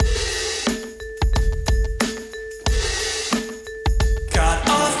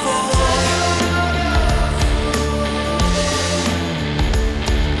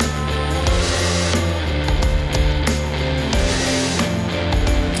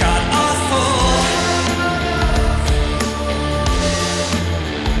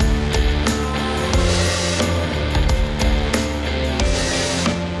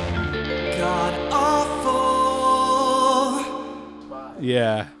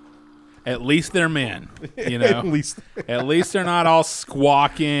at least they're men. You know, at least they're not all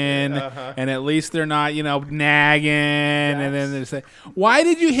squawking, and at least they're not nagging. And then they say, "Why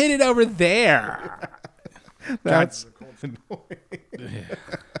did you hit it over there?" That's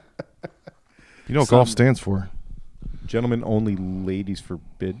You know what golf stands for? gentlemen only, ladies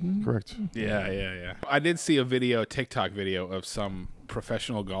forbidden. Correct. Yeah. I did see a TikTok video of some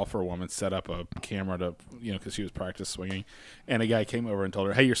professional golfer woman set up a camera to, because she was practice swinging, and a guy came over and told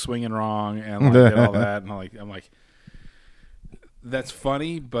her, "Hey, you're swinging wrong," and did all that, and I'm like, that's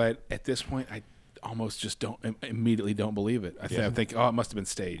funny, but at this point, I almost just immediately don't believe it. I think, it must have been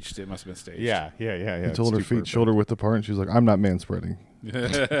staged. It must have been staged. Yeah. He told her feet shoulder width apart, and she's like, "I'm not manspreading.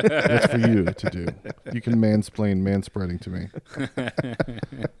 That's for you to do. You can manspreading to me."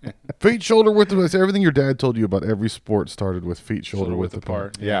 Feet shoulder width apart. Everything your dad told you about every sport started with feet shoulder width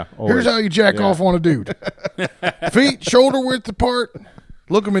apart. Yeah. Here's how you jack off on a dude. Feet shoulder width apart.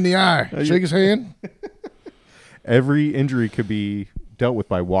 Look him in the eye. Shake his hand. Every injury could be dealt with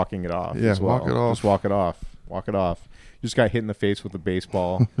by walking it off. Yeah, as well. walk it off. Just walk it off. Walk it off. You just got hit in the face with a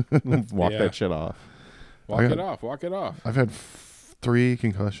baseball. Walk that shit off. Walk it off. I've had 3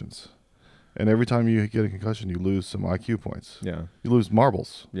 concussions. And every time you get a concussion, you lose some IQ points. Yeah. You lose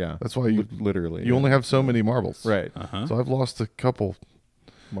marbles. Yeah. That's why you literally. only have so many marbles. Right. So I've lost a couple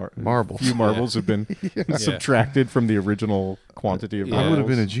marbles. A few marbles have been subtracted from the original quantity of marbles. I would have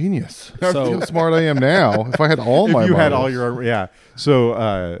been a genius. So- See how smart I am now if I had all my If you had marbles. all your yeah.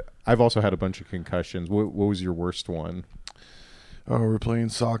 So I've also had a bunch of concussions. What was your worst one? Oh, we were playing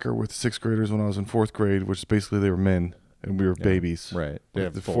soccer with 6th graders when I was in 4th grade, which basically they were men and we were babies. Right. They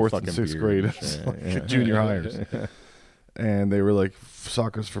have The full 4th and fucking 6th grade, beards. it's Yeah. like junior hires. And they were like,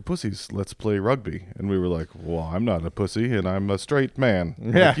 "Soccer's for pussies. Let's play rugby." And we were like, "Well, I'm not a pussy, and I'm a straight man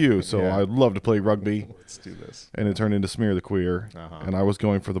like you, so Yeah. I'd love to play rugby." Let's do this. And it turned into smear the queer. Uh-huh. And I was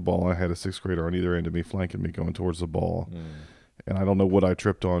going for the ball. I had a 6th grader on either end of me, flanking me, going towards the ball. And I don't know what I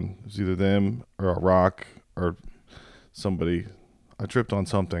tripped on. It was either them or a rock or somebody. I tripped on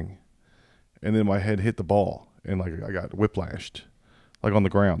something. And then my head hit the ball, and I got whiplashed. Like on the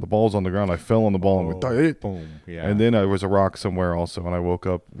ground. The ball's on the ground. I fell on the ball and went, "It." Boom. Yeah. And then I was a rock somewhere also, and I woke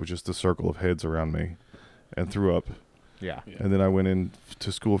up with just a circle of heads around me and threw up. yeah. And then I went in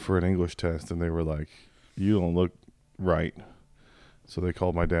to school for an English test, and they were like, "You don't look right." So they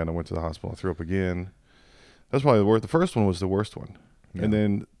called my dad, and I went to the hospital. I threw up again. That's probably the worst. The first one was the worst one. Yeah. And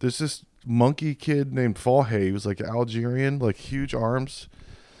then there's this monkey kid named Fahey. He was like Algerian, like huge arms.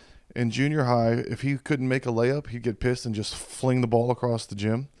 In junior high, if he couldn't make a layup, he'd get pissed and just fling the ball across the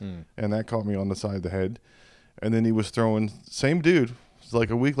gym. And that caught me on the side of the head. And then he was throwing, same dude, like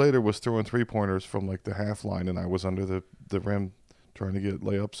a week later, was throwing 3-pointers from like the half line, and I was under the rim trying to get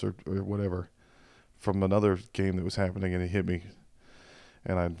layups or whatever from another game that was happening, and he hit me.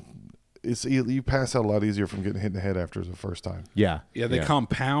 And you pass out a lot easier from getting hit in the head after the first time. Yeah. Yeah, they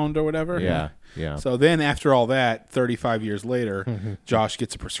compound or whatever. Yeah. Yeah. So then after all that, 35 years later, Josh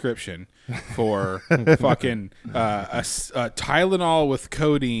gets a prescription for fucking a Tylenol with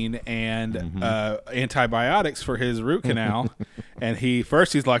codeine and antibiotics for his root canal. And he's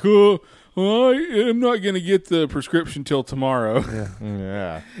like, "Oh, I'm not going to get the prescription till tomorrow."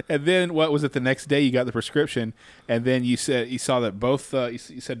 Yeah. And then what was it? The next day you got the prescription, and then you saw that both you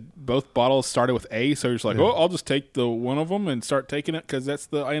said both bottles started with A. So you're just like, "Oh, I'll just take the one of them and start taking it because that's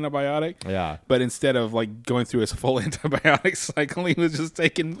the antibiotic." Yeah. But instead of like going through his full antibiotic cycle, he was just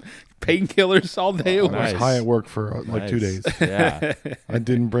taking painkillers all day. I Nice. was high at work for like 2 days. Yeah. I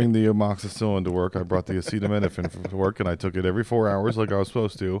didn't bring the amoxicillin to work. I brought the acetaminophen to work, and I took it every 4 hours like I was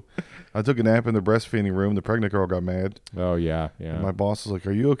supposed to. I took a nap in the breastfeeding room. The pregnant girl got mad. Oh yeah. Yeah. My boss was like,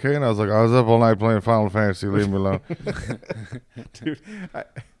 "Are you okay?" And I was like, "I was up all night playing Final Fantasy. Leave me alone." Dude,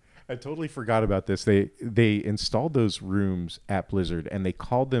 I totally forgot about this. They installed those rooms at Blizzard, and they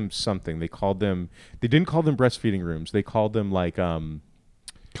called them something. They didn't call them breastfeeding rooms. They called them like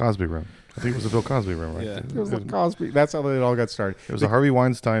Cosby room. I think it was the Bill Cosby room, right? Yeah. it was like Cosby. That's how it all got started. It was the Harvey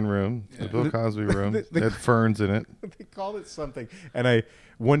Weinstein room, the Bill Cosby room. It had ferns in it. They called it something. And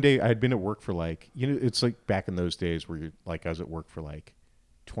one day I had been at work for like, it's like back in those days where you're like, I was at work for like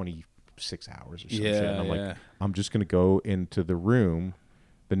 26 hours or some shit. And I'm like, I'm just going to go into the room,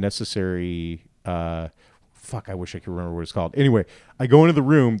 the necessary, I wish I could remember what it's called. Anyway, I go into the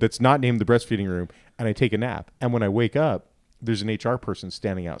room that's not named the breastfeeding room, and I take a nap. And when I wake up, there's an HR person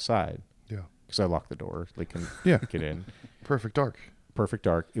standing outside. Yeah. Because I locked the door. They can get in. Perfect dark. Perfect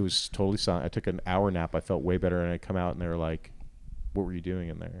dark. It was totally silent. I took an hour nap. I felt way better, and I come out, and they were like, "What were you doing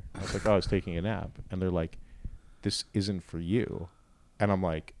in there?" I was like, "Oh, I was taking a nap." And they're like, "This isn't for you." And I'm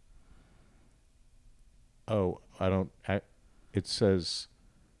like, "Oh, it says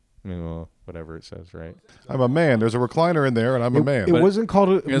Well, whatever it says, right? I'm a man. There's a recliner in there, and I'm a man. It wasn't called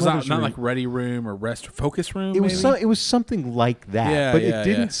a It was mother's not room. like ready room or rest focus room. It was it was something like that, Yeah, but yeah, it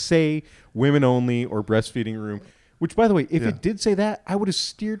didn't yeah. say women only or breastfeeding room. Which, by the way, if Yeah. it did say that, I would have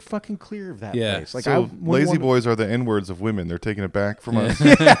steered fucking clear of that Yeah. place. Like, So lazy wanna- boys are the N-words of women. They're taking it back from us.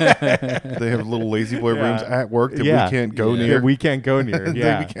 They have little lazy boy rooms at work that we can't go Yeah. near. Yeah, we can't go near. That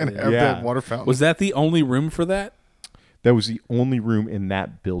Yeah, we can't have Yeah. that water fountain. Was that the only room for that? That was the only room in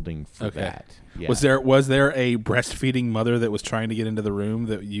that building for Okay. that. Yeah. Was there a breastfeeding mother that was trying to get into the room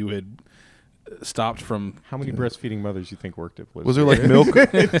that you had stopped from? How many breastfeeding mothers you think worked at Blizzard? Was there like milk?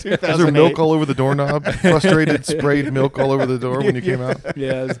 Was there milk all over the doorknob? Frustrated, sprayed milk all over the door when you came out.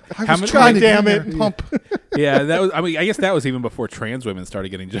 Yeah. I was trying to damn get it. in there and pump. Yeah, that was. I mean, I guess that was even before trans women started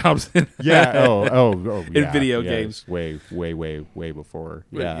getting jobs. Yeah. Oh. In yeah. video Yeah, games. it's way before.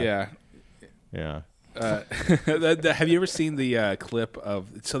 Yeah. Yeah. Yeah. Have you ever seen the clip of?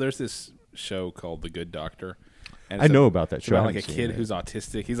 So there's this show called The Good Doctor. And I know about that it's show. I about like a haven't seen kid it. who's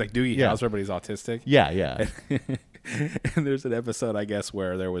autistic. He's like Doogie Yeah. Howser, but he's autistic. Yeah. And there's an episode, I guess,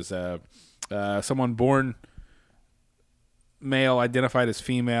 where there was someone born male identified as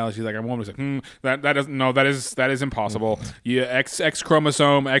female. She's like, I'm a woman. He's like, that is impossible. You X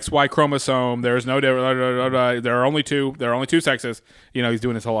chromosome, XY chromosome. There is no difference. There are only two sexes. You know, he's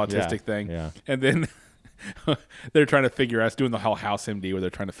doing this whole autistic thing. Yeah. And then they're trying to figure out, doing the whole house MD where they're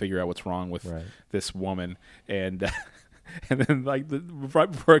trying to figure out what's wrong with this woman. And and then like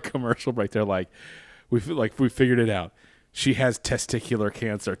right before a commercial break, they're like, we figured it out. She has testicular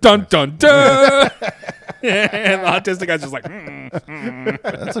cancer. Dun dun dun. And the autistic guy's just like,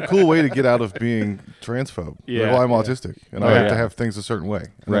 That's a cool way to get out of being transphobe. Yeah. Like, well, I'm autistic, and I have to have things a certain way.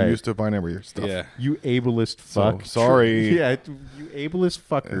 And Right. I'm used to binary stuff. yeah. You ableist So, fuck. sorry. Yeah, you ableist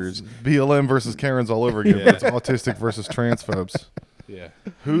fuckers. BLM versus Karens all over again. Yeah. It's autistic versus transphobes. Yeah.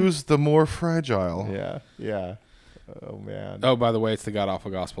 Who's the more fragile? Yeah. Oh man. Oh, by the way, it's the God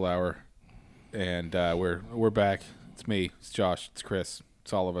Awful Gospel Hour, and we're back. It's me. It's Josh. It's Chris.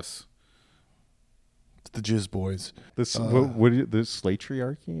 It's all of us. It's the Jizz Boys. This the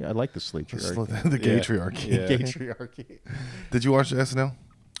slatriarchy? I like the slatriarchy. The gatriarchy. Yeah. Gatriarchy. Did you watch SNL?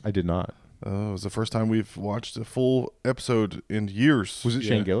 I did not. It was the first time we've watched a full episode in years. Was it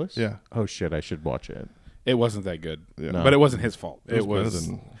Shane Gillis? Yeah. Oh shit! I should watch it. It wasn't that good, Yeah. No. but it wasn't his fault. It It was was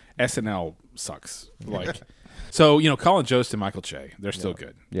better SNL sucks. Like, so Colin Jost and Michael Che, they're still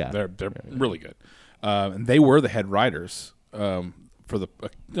good. Yeah. they're really good. And they were the head writers for the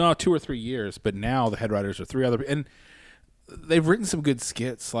 2 or 3 years, but now the head writers are 3 other, and they've written some good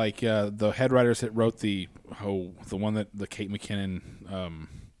skits. Like the head writers that wrote the one that the Kate McKinnon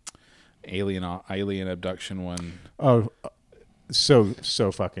alien abduction one. Oh, so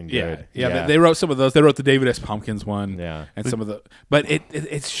fucking Yeah, good. yeah. They wrote some of those. They wrote the David S. Pumpkins one. Yeah. and some of the. But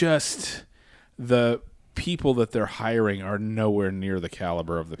it's just the people that they're hiring are nowhere near the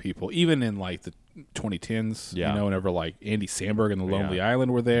caliber of the people, even in like the 2010s. Yeah. Whenever like Andy Samberg and the Lonely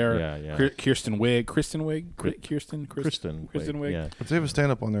Island were there. Yeah. Kristen Wiig. Kristen. Wiig. Yeah. If they have a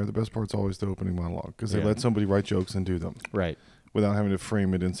stand-up on there, the best part's always the opening monologue because they Yeah. let somebody write jokes and do them Right. without having to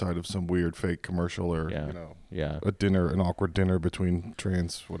frame it inside of some weird fake commercial or Yeah. an awkward dinner between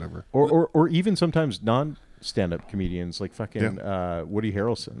trans whatever. Or even sometimes non-stand-up comedians like fucking Woody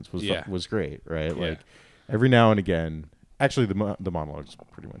Harrelson's was great, right? Yeah. Like every now and again. Actually, the monologue's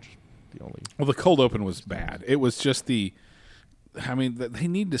pretty much the only. Well, the cold open was bad. It was just they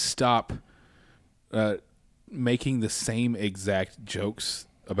need to stop making the same exact jokes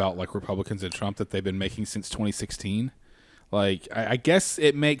about like Republicans and Trump that they've been making since 2016. Like, I guess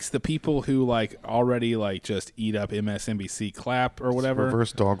it makes the people who like already like just eat up MSNBC clap or whatever. It's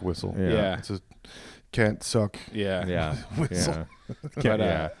reverse dog whistle. Yeah. It's a can't suck. Yeah. Yeah. Whistle.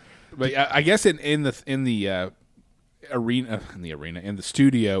 But but I guess in the arena in the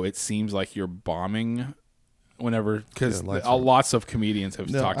studio, it seems like you're bombing whenever, because lots of comedians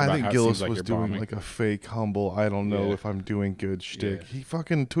have talked about think how Gillis it seems like was you're doing bombing. like a fake humble. I don't know Yeah. if I'm doing good shtick. Yeah. He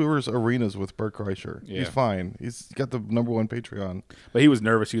fucking tours arenas with Bert Kreischer. Yeah. He's fine. He's got the #1 Patreon. But he was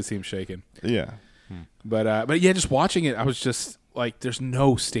nervous. You could see him shaking. Yeah. But yeah, just watching it, I was just like, there's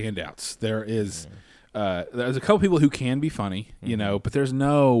no standouts. There's a couple people who can be funny, but there's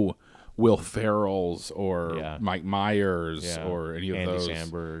no Will Ferrell's or Mike Myers or any of Andy those.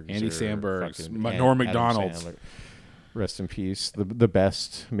 Sandberg's Andy or Sandberg's, fucking Norm Adam Macdonald's. Sandler. Rest in peace. The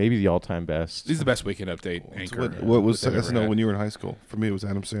best, maybe the all-time best. He's the best Weekend Update anchor. What was that they've ever SNL had. when you were in high school? For me, it was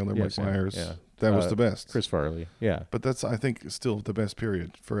Adam Sandler, Yeah, Mike Sandler, Myers. yeah. That was the best. Chris Farley. Yeah. But that's, I think, still the best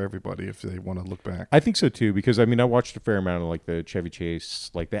period for everybody if they want to look back. I think so too, because I mean I watched a fair amount of like the Chevy Chase,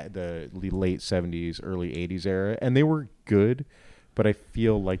 like that the late 70s, early 80s era, and they were good, but I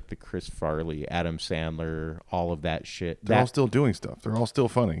feel like the Chris Farley, Adam Sandler, all of that shit. They're all still doing stuff. They're all still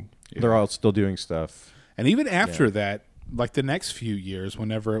funny. Yeah. They're all still doing stuff. And even after that, like the next few years,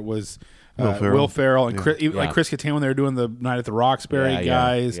 whenever it was Will Ferrell and like Chris Kattan when they were doing the Night at the Roxbury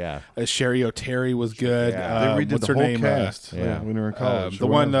guys. Yeah. Sherry O'Terry was good. Yeah. They redid what's the her whole name? cast when they were in college. The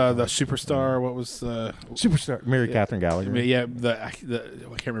one, the superstar. What was superstar? Mary Catherine Gallagher. Yeah, I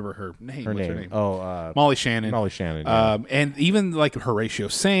can't remember her name. What's her name? Oh, Molly Shannon. Molly Shannon. Yeah. And even like Horatio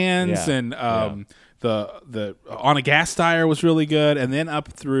Sands and the Anna Gasteyer was really good, and then up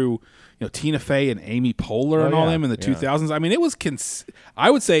through. Tina Fey and Amy Poehler and all them in the 2000s. I mean, it was I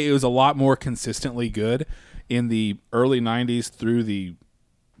would say it was a lot more consistently good in the early 90s through the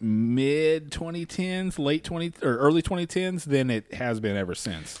mid 2010s, late 20 or early 2010s than it has been ever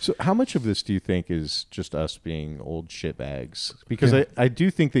since. So how much of this do you think is just us being old shitbags? Because I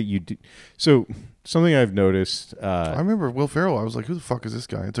do think that you do. So something I've noticed. I remember Will Ferrell. I was like, who the fuck is this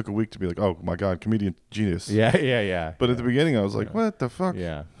guy? It took a week to be like, oh my God, comedian genius. Yeah. But at the beginning, I was like, what the fuck?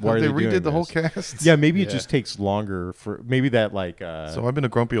 Yeah. Why they redid the whole cast? Yeah, maybe it just takes longer for maybe that like. So I've been a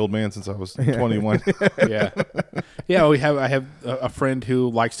grumpy old man since I was 21. Yeah. I have a friend who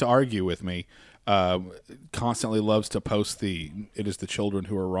likes to argue with me. Constantly loves to post it is the children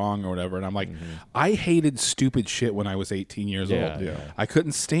who are wrong or whatever, and I'm like, I hated stupid shit when I was 18 years old. Yeah. I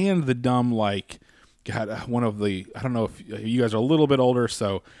couldn't stand the dumb God, one of the I don't know if you guys are a little bit older,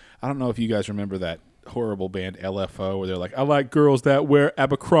 so I don't know if you guys remember that horrible band LFO where they're like, I like girls that wear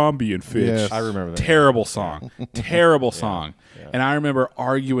Abercrombie and Fitch. Yes. I remember that. Terrible song. Terrible song. Yeah. And I remember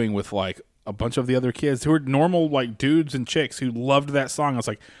arguing with like a bunch of the other kids who were normal like dudes and chicks who loved that song. I was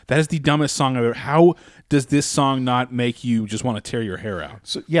like, that is the dumbest song I've ever. How does this song not make you just want to tear your hair out?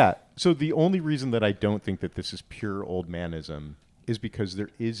 So the only reason that I don't think that this is pure old manism is because there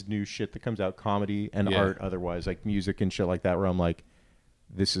is new shit that comes out, comedy and art otherwise, like music and shit like that, where I'm like,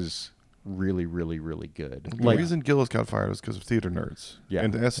 this is really, really, really good. The reason Gillis got fired was because of theater nerds. Yeah.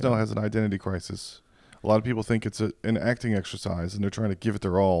 And the SNL has an identity crisis. A lot of people think it's an acting exercise, and they're trying to give it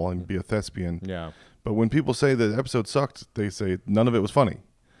their all and be a thespian. Yeah. But when people say the episode sucked, they say none of it was funny.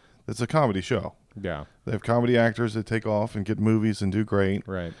 It's a comedy show. Yeah. They have comedy actors that take off and get movies and do great.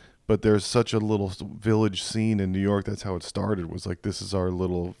 Right. But there's such a little village scene in New York. That's how it started. Was like, this is our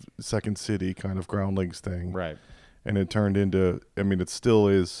little second city kind of groundlings thing. Right. And it turned into, I mean, it still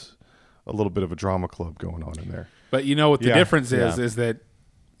is a little bit of a drama club going on in there. But you know what the difference is that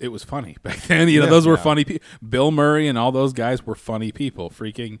it was funny back then. Those were funny people. Bill Murray and all those guys were funny people.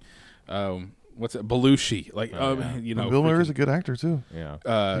 Freaking, what's it? Belushi. Like, Bill Murray's a good actor too.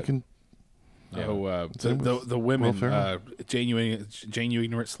 Yeah. You can. The women, Jane, you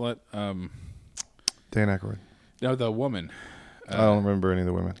ignorant slut. Dan Aykroyd. No, the woman. I don't remember any of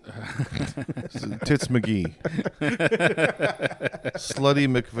the women. Tits McGee. Slutty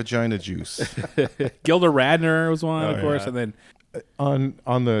McVagina Juice. Gilda Radner was one, of course, and then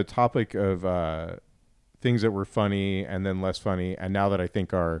on the topic of things that were funny and then less funny, and now that I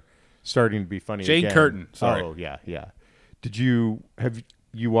think are starting to be funny. Jane again. Curtin. Sorry. Oh yeah. Did you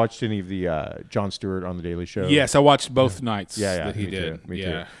watched any of the Jon Stewart on the Daily Show? Yes, I watched both nights. That he did. Me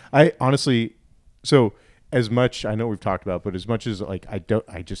too. I honestly, so as much I know we've talked about, but as much as like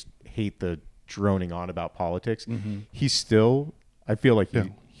I just hate the droning on about politics. He's still. I feel like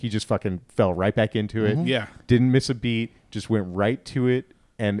he just fucking fell right back into it. Yeah, didn't miss a beat. Just went right to it,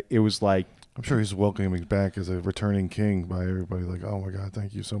 and it was like. I'm sure he's welcoming back as a returning king by everybody. Like, oh my God,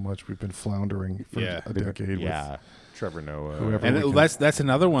 thank you so much. We've been floundering for a decade. Yeah. With Trevor Noah, and that's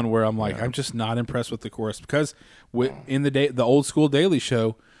another one where I'm like, I'm just not impressed with the chorus because in the old school Daily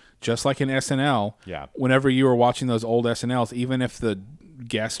Show, just like in SNL, whenever you were watching those old SNLs, even if the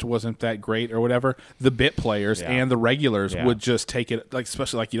guest wasn't that great or whatever, the bit players and the regulars would just take it, like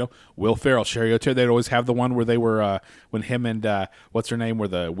especially like Will Ferrell, Sherry O'Terry, they'd always have the one where they were when him and what's her name were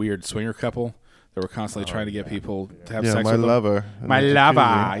the weird swinger couple. They were constantly trying to get people to have sex with them. My lover.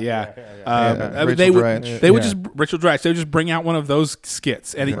 They would just Rachel Dratch. They would just bring out one of those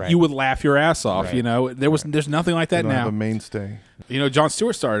skits, and you would laugh your ass off. Right. There's nothing like that now. Have a mainstay. Jon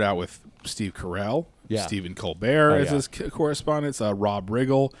Stewart started out with Steve Carell, Stephen Colbert as his correspondents, Rob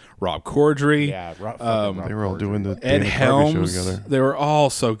Riggle, Rob Corddry. They were all doing the Ed Dana Helms. Carvey show together. They were all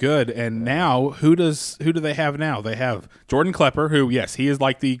so good. And now, who do they have now? They have Jordan Klepper, who, yes, he is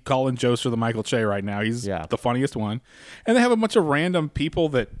like the Colin Jost or the Michael Che right now. He's the funniest one. And they have a bunch of random people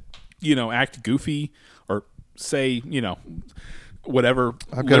that, act goofy or say, whatever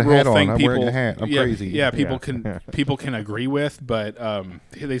I've got liberal a hat on. thing I'm people, wearing a hat. I'm crazy. Yeah, people can agree with, but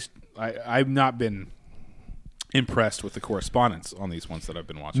I've not been impressed with the correspondence on these ones that I've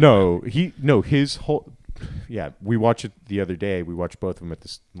been watching. His whole we watched it the other day. We watched both of them at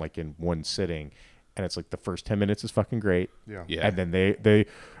this like in one sitting, and it's like the first 10 minutes is fucking great. Yeah. And then they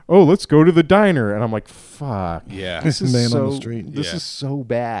let's go to the diner, and I'm like, fuck. Yeah. This is Man so, on the street. This is so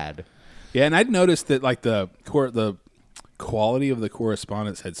bad. Yeah, and I'd noticed that like the quality of the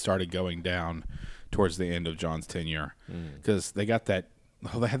correspondence had started going down towards the end of John's tenure because they got that.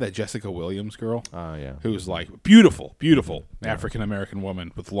 Oh, they had that Jessica Williams girl. Oh yeah. Who was like beautiful African American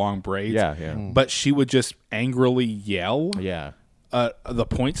woman with long braids. Yeah. But she would just angrily yell. Yeah. The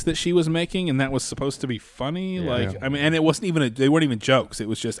points that she was making, and that was supposed to be funny. I mean, and it wasn't even they weren't even jokes. It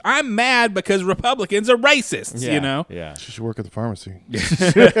was just, I'm mad because Republicans are racists. Yeah. You know? Yeah. She should work at the pharmacy.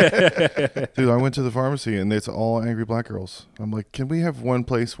 Dude, I went to the pharmacy and it's all angry black girls. I'm like, can we have one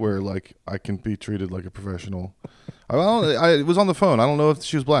place where like I can be treated like a professional? It was on the phone. I don't know if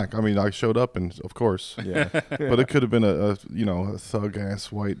she was black. I mean, I showed up and of course, Yeah. but it could have been a thug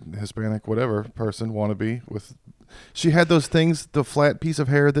ass white Hispanic whatever person wannabe with. She had those things, the flat piece of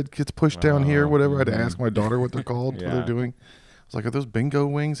hair that gets pushed down here, whatever. I had to ask my daughter what they're called, what Yeah. they're doing. I was like, are those bingo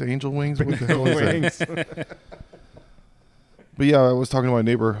wings, angel wings? What the hell is that? But yeah, I was talking to my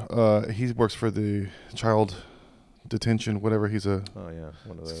neighbor. He works for the child detention, whatever. He's a Oh yeah.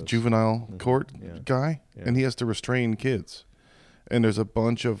 One of those. juvenile court guy, Yeah. and he has to restrain kids. And there's a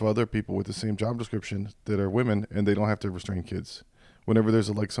bunch of other people with the same job description that are women, and they don't have to restrain kids. Whenever there's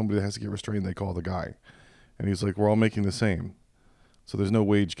somebody that has to get restrained, they call the guy. And he's like, we're all making the same. So there's no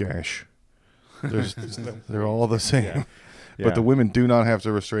wage gash. They're all the same. Yeah. But the women do not have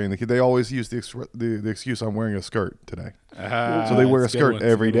to restrain the kid. They always use the excuse, I'm wearing a skirt today. So they wear a skirt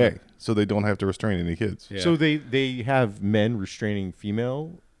every day. So they don't have to restrain any kids. Yeah. So they have men restraining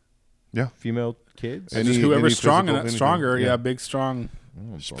female kids. And Just Any- whoever's any strong physical- and stronger, anything. yeah, big, strong.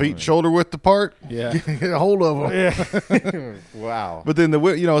 Feet shoulder width apart. Yeah. Get a hold of them. Wow. But then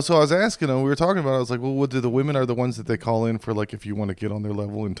so I was asking them, we were talking about it, I was like, well, what do the women are the ones that they call in for, like, if you want to get on their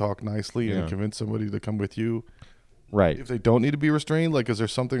level and talk nicely and convince somebody to come with you? Right. If they don't need to be restrained, like, is there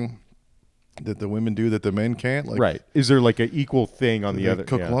something that the women do that the men can't? Like, Right. Is there like an equal thing on do the they other?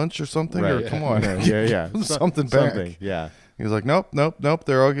 cook lunch or something? Right. Or come on. Yeah. Something back. Something. Yeah. He was like, nope.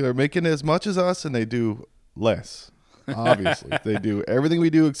 They're making as much as us and they do less. Obviously. They do everything we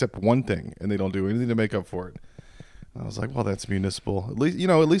do except one thing, and they don't do anything to make up for it. And I was like, well, that's municipal. At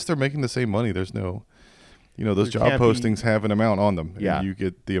least they're making the same money. There's no, those There job can't be- postings have an amount on them. Yeah. And you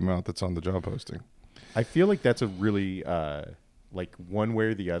get the amount that's on the job posting. I feel like that's a really like one way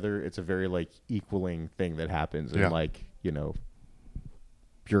or the other. It's a very like equaling thing that happens in like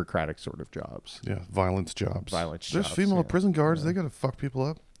bureaucratic sort of jobs. Yeah. Violence jobs. There's jobs, female yeah. prison guards. They got to fuck people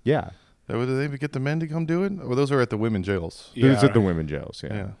up. Yeah. Do they get the men to come do it? Or those are at the women jails. Yeah. Those at the women jails.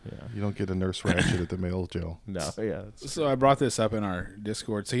 Yeah. Yeah. You don't get a nurse ratchet at the male jail. No. Yeah. So I brought this up in our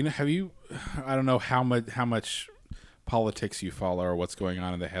Discord. So I don't know how much politics you follow or what's going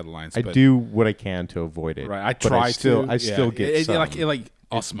on in the headlines. I but, do what I can to avoid it. Right. I but try still, to. I still get some. like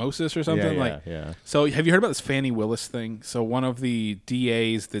osmosis or something. Yeah. So have you heard about this Fannie Willis thing? So one of the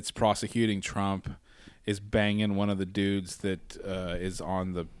DAs that's prosecuting Trump is banging one of the dudes that is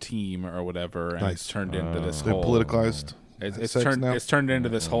on the team or whatever, and it's turned into this They're whole politicized. It's sex turned now? it's turned into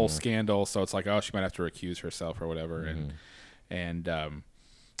this whole scandal. So it's like, oh, she might have to recuse herself or whatever, and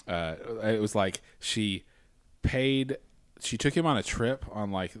it was like she took him on a trip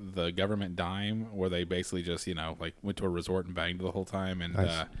on like the government dime where they basically just like went to a resort and banged the whole time, and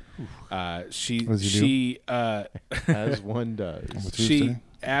she As one does. she Tuesday?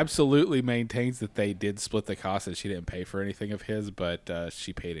 absolutely maintains that they did split the cost and she didn't pay for anything of his, but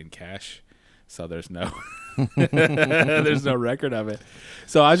she paid in cash. So there's no there's no record of it.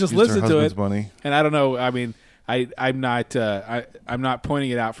 So I just Used her listened to husband's it, money. and I don't know. I mean, I'm not pointing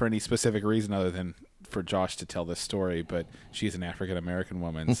it out for any specific reason other than for Josh to tell this story, but she's an African American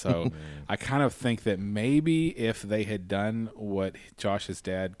woman, so I kind of think that maybe if they had done what Josh's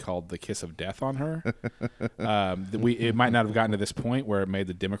dad called the kiss of death on her, it might not have gotten to this point where it made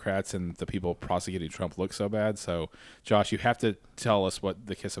the Democrats and the people prosecuting Trump look so bad. So, Josh, you have to tell us what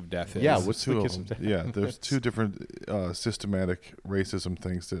the kiss of death is. Yeah, what's Two the of kiss of them. death? Yeah, there's two different systematic racism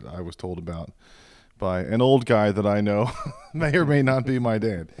things that I was told about by an old guy that I know, may or may not be my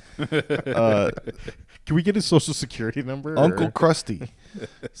dad. Can we get his social security number? Uncle or? Krusty.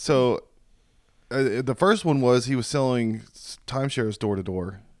 So the first one was he was selling timeshares door to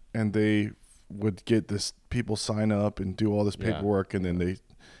door, and they would get this people sign up and do all this paperwork, and then they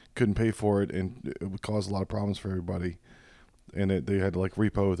couldn't pay for it, and it would cause a lot of problems for everybody. And they had to like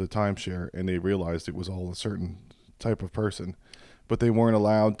repo the timeshare, and they realized it was all a certain type of person, but they weren't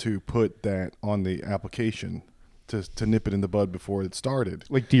allowed to put that on the application to nip it in the bud before it started.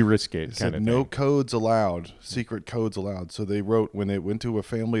 Like de-risk it. It said no codes allowed, secret codes allowed. So they wrote, when it went to a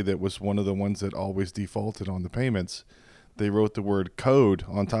family that was one of the ones that always defaulted on the payments, they wrote the word code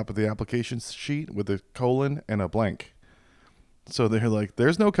on top of the application sheet with a colon and a blank. So they're like,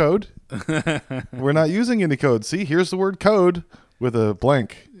 there's no code. We're not using any code. See, here's the word code with a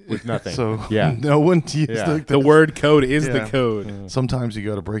blank. With nothing. So no one used the word code is the code. Sometimes you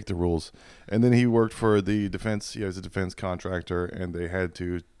got to break the rules. And then he worked for the defense. He was a defense contractor, and they had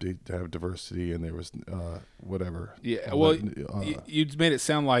to have diversity, and there was whatever. Yeah, well, you made it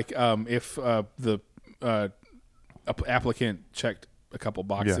sound like if the applicant checked a couple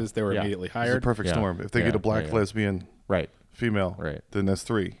boxes, they were immediately hired. It's a perfect storm. If they get a black lesbian female, then that's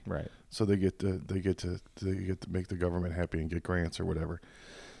 3. Right. So they get to make the government happy and get grants or whatever.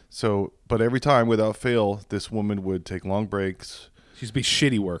 So, but every time without fail, this woman would take long breaks. She'd be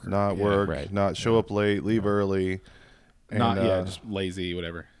shitty worker. Not work, not show up late, leave early. And, just lazy,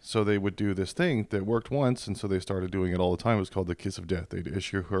 whatever. So they would do this thing that worked once, and so they started doing it all the time. It was called the kiss of death. They'd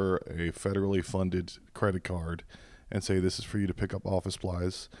issue her a federally funded credit card and say, this is for you to pick up office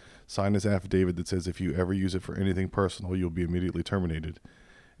supplies. Sign this affidavit that says if you ever use it for anything personal, you'll be immediately terminated.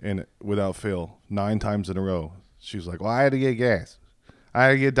 And without fail, 9 times in a row, she was like, well, I had to get gas. I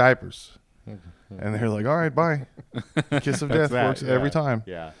had to get diapers. And they're like, all right, bye. Kiss of death works every time.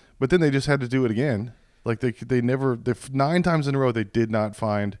 Yeah. But then they just had to do it again. Like they 9 times in a row, they did not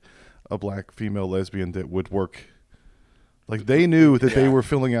find a black female lesbian that would work. Like they knew that they were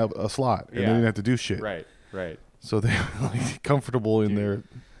filling out a slot and they didn't have to do shit. Right. So they were like comfortable in their.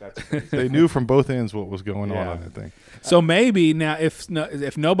 They knew from both ends what was going on that thing. So maybe now,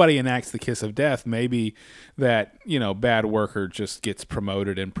 if nobody enacts the kiss of death, maybe that bad worker just gets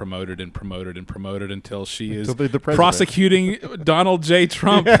promoted and promoted and promoted and promoted until she is prosecuting Donald J.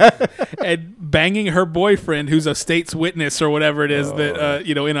 Trump and banging her boyfriend, who's a state's witness or whatever it is that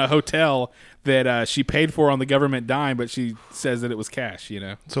in a hotel that she paid for on the government dime, but she says that it was cash.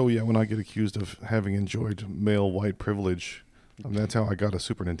 So when I get accused of having enjoyed male white privilege. That's how I got a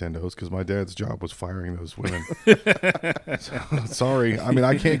Super Nintendo's, because my dad's job was firing those women. Sorry. I mean,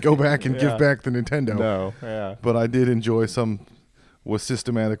 I can't go back and give back the Nintendo. No, yeah. But I did enjoy was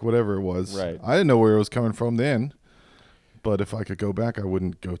systematic, whatever it was. Right. I didn't know where it was coming from then. But if I could go back, I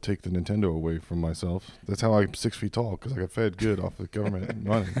wouldn't go take the Nintendo away from myself. That's how I'm 6 feet tall, because I got fed good off the government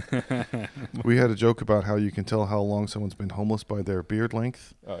money. We had a joke about how you can tell how long someone's been homeless by their beard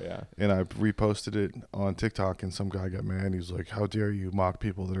length. Oh, yeah. And I reposted it on TikTok, and some guy got mad. He was like, how dare you mock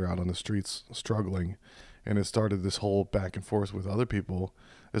people that are out on the streets struggling? And it started this whole back and forth with other people.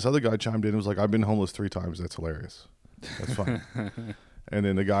 This other guy chimed in and was like, I've been homeless 3 times. That's hilarious. That's fine. And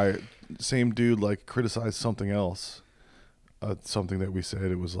then the guy, same dude, criticized something else. Something that we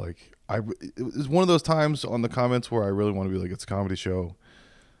said, it was like it was one of those times on the comments where I really want to be like, it's a comedy show.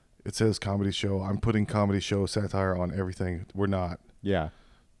 It says comedy show. I'm putting comedy show satire on everything. We're not. Yeah.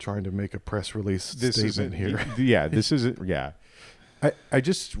 Trying to make a press release statement here. This isn't. Yeah. I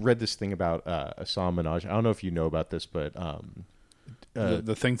just read this thing about Hasan Minhaj. I don't know if you know about this, but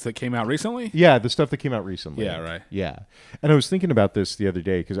the things that came out recently. Yeah, the stuff that came out recently. Yeah, right. Yeah, and I was thinking about this the other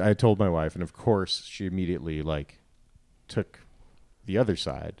day because I told my wife, and of course she immediately took the other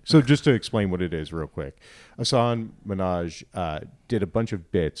side. So just to explain what it is real quick, Hasan Minhaj did a bunch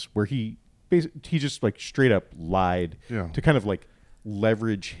of bits where he just straight up lied to kind of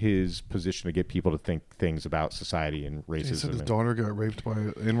leverage his position to get people to think things about society and racism. He said his daughter got raped by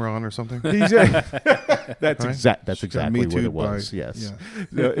Enron or something. That's exactly what it was. Yes,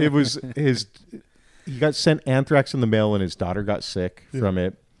 it was his. He got sent anthrax in the mail, and his daughter got sick from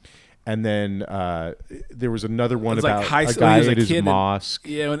it. And then there was another one about a guy at his mosque.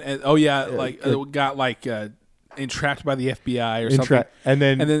 Got entrapped by the FBI or something. And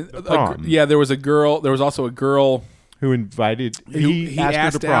then there was a girl. There was also a girl who invited. He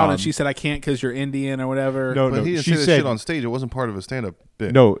asked out, and she said, "I can't because you're Indian or whatever." No, he didn't say that shit on stage. It wasn't part of a stand-up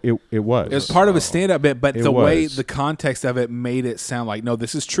bit. No, it was. It was part of a stand-up bit, but way the context of it made it sound like, no,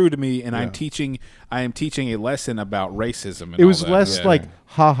 this is true to me, and I am teaching a lesson about racism. And it was less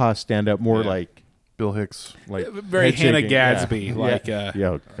haha stand-up, more like Bill Hicks, very Hannah Gadsby. God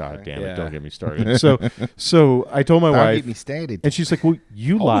damn it! Don't get me started. So I told my wife, get me started, and she's like, "Well,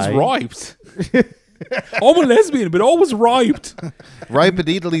 you lie." I was raped. I'm a lesbian, but I was raped. Ripe a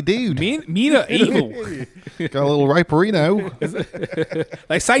deedly dude. Mina evil. Got a little riperino.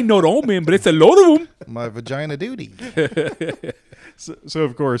 They say not all men, but it's a lot of them. My vagina duty. So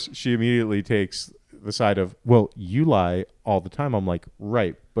of course she immediately takes the side of, well, you lie all the time. I'm like,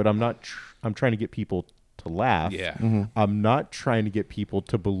 right, but I'm not. I'm trying to get people to laugh. Yeah. Mm-hmm. I'm not trying to get people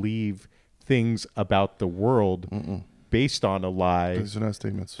to believe things about the world based on a lie. These are not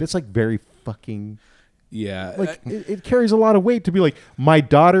statements. That's like very fucking. Yeah. Like it carries a lot of weight to be like, my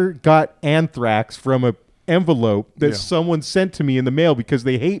daughter got anthrax from a envelope that someone sent to me in the mail because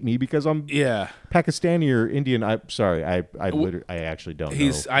they hate me because I'm Pakistani or Indian. I'm sorry, I actually don't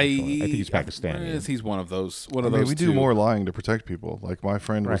know. I think he's Pakistani. He's one of those. We do more lying to protect people. Like my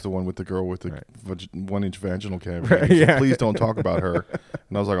friend was the one with the girl with the 1-inch vaginal cavity. So please don't talk about her.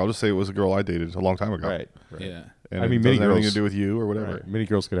 And I was like, I'll just say it was a girl I dated a long time ago. Right. Yeah. And I mean, many girls to do with you or whatever. Right. Many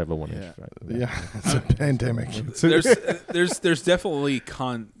girls could have a 1-inch. Yeah, it's a pandemic. There's definitely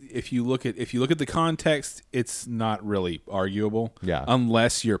if you look at the context, it's not really arguable. Yeah.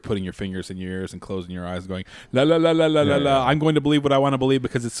 Unless you're putting your fingers in your ears and closing your eyes, and going la la la la la la la. I'm going to believe what I want to believe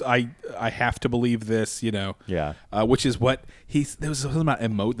because I have to believe this. Yeah. Which is what there was something about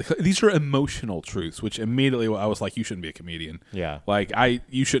these are emotional truths, which immediately I was like, you shouldn't be a comedian. Yeah. Like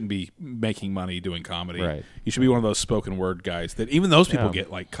you shouldn't be making money doing comedy. Right. You should be one of those spoken word guys that even those people get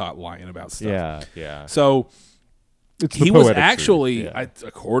like caught lying about stuff. Yeah. Yeah. So. He was actually,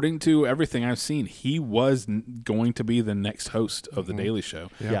 according to everything I've seen, he was going to be the next host of The Daily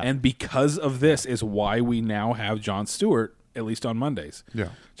Show. Yeah. And because of this is why we now have Jon Stewart, at least on Mondays. Yeah.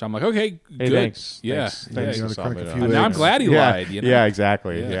 So I'm like, okay, hey, good. Thanks. Yeah. Thanks. You gotta crack a few now I'm glad he lied. Yeah,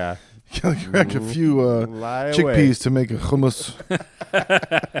 exactly. Yeah. You gotta crack a few chickpeas to make a hummus.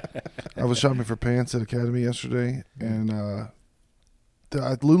 I was shopping for pants at Academy yesterday, and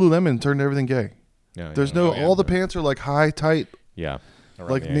Lululemon turned everything gay. Yeah, There's all the pants are like high, tight,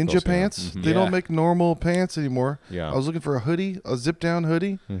 like ninja pants. Mm-hmm. They don't make normal pants anymore. Yeah. I was looking for a hoodie, a zip down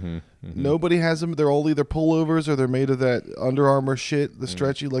hoodie. Mm-hmm. Mm-hmm. Nobody has them. They're all either pullovers or they're made of that Under Armour shit, the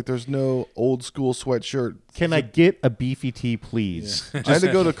stretchy. Like there's no old school sweatshirt. Can I get a beefy tee, please? I had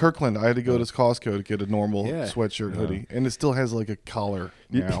to go to Kirkland. I had to go to Costco to get a normal sweatshirt hoodie, and it still has like a collar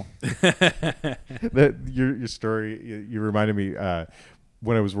now. Your story, you reminded me.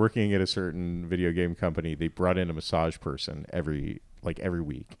 When I was working at a certain video game company, they brought in a massage person every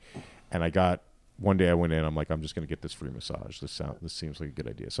week, and one day I went in. I'm like, I'm just gonna get this free massage. This seems like a good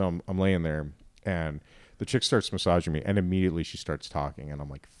idea. So I'm laying there, and the chick starts massaging me, and immediately she starts talking, and I'm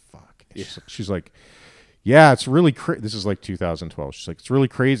like, fuck. She's like, yeah, it's really this is like 2012. She's like, it's really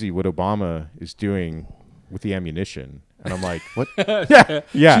crazy what Obama is doing with the ammunition. And I'm like, what?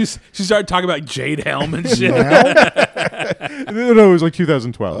 Yeah. She started talking about Jade Helm and shit. No, it was like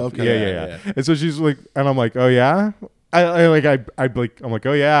 2012. Okay. Yeah. And so she's like, and I'm like, oh yeah. I'm like,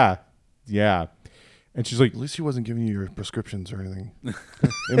 oh yeah. And she's like, at least she wasn't giving you your prescriptions or anything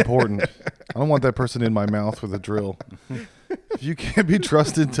important. I don't want that person in my mouth with a drill. You can't be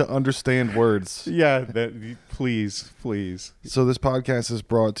trusted to understand words. Yeah, please. So this podcast is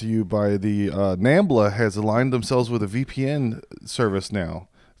brought to you by the NAMBLA has aligned themselves with a VPN service now.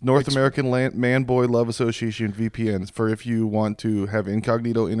 North American Man Boy Love Association VPNs for if you want to have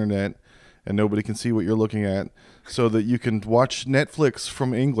incognito internet and nobody can see what you're looking at, so that you can watch Netflix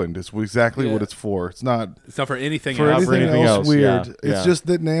from England. It's exactly what it's for. It's not for anything else. For anything else weird. Yeah. It's just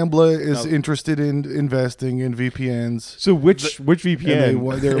that NAMBLA is interested in investing in VPNs. So which VPN? They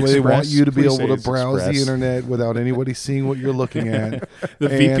want you to be able to browse the internet without anybody seeing what you're looking at. The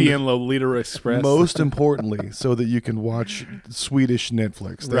VPN Lolita Express. Most importantly, so that you can watch Swedish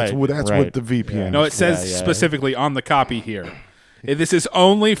Netflix. That's what the VPN is. No, it says specifically on the copy here. This is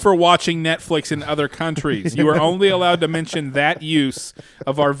only for watching Netflix in other countries. You are only allowed to mention that use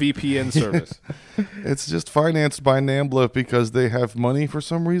of our VPN service. It's just financed by NAMBLA because they have money for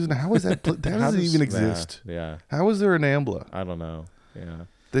some reason. How is that? That doesn't even exist. Yeah. How is there a NAMBLA? I don't know. Yeah.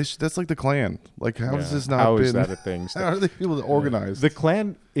 That's like the Klan. Like, how has this not how been? Is that a thing? How are they people that organize? The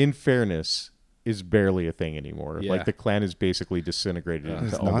Klan, in fairness, is barely a thing anymore. Yeah. Like the Klan is basically disintegrated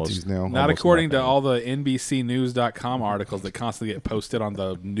into almost Nazis now. Not according to all the NBCnews.com articles that constantly get posted on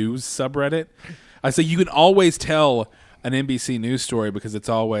the news subreddit. I say you can always tell an NBC News story because it's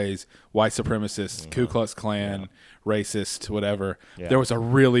always white supremacist, Ku Klux Klan, racist, whatever. Yeah. There was a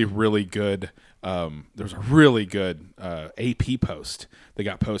really, really good AP post that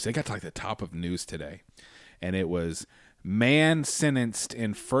got posted. It got to like the top of news today, and it was man sentenced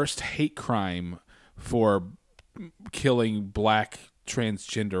in first hate crime for killing black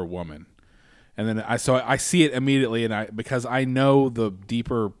transgender woman. And then I see it immediately, and because I know the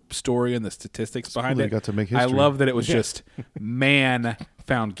deeper story and the statistics behind it, got to make I history. love that it was just man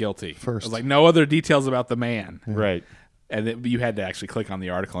found guilty. First. It was like no other details about the man. Right. And then you had to actually click on the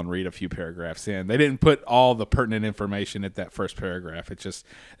article and read a few paragraphs in. They didn't put all the pertinent information at that first paragraph. It's just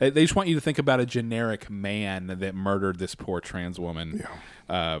they just want you to think about a generic man that murdered this poor trans woman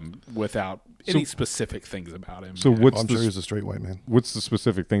without any specific things about him. So I'm sure he's a straight white man. What's the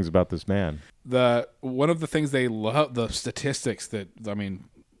specific things about this man? One of the things they love, the statistics that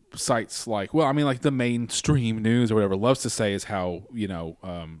sites like the mainstream news or whatever loves to say is how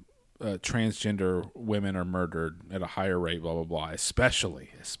transgender women are murdered at a higher rate, blah blah blah. Especially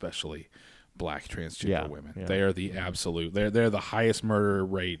black transgender women. Yeah. They are the absolute. They're the highest murder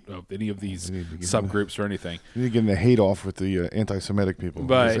rate of any of these subgroups or anything. You need to get the hate off with the anti-Semitic people,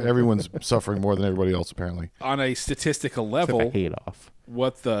 but everyone's suffering more than everybody else apparently. On a statistical level, hate off.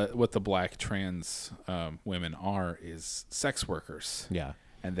 What the black trans women are is sex workers. Yeah,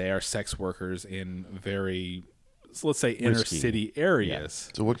 and they are sex workers in very, let's say, inner city areas.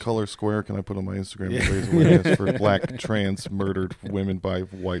 Yeah. So what color square can I put on my Instagram to raise awareness for black trans murdered women by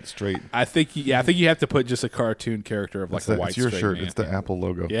white straight? I think you have to put just a cartoon character of like a white straight man. It's your shirt. It's the Apple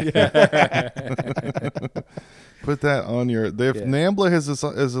logo. Yeah. Put that on your.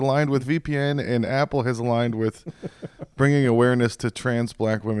 NAMBLA is aligned with VPN, and Apple has aligned with bringing awareness to trans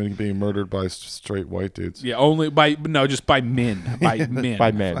black women being murdered by straight white dudes. Yeah, just by men. By men.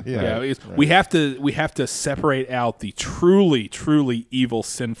 By men. Yeah, right. We have to separate out the truly, truly evil,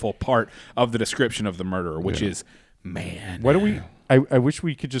 sinful part of the description of the murderer, which is man. Why do we? I wish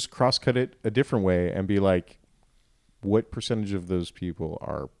we could just cross-cut it a different way and be like, what percentage of those people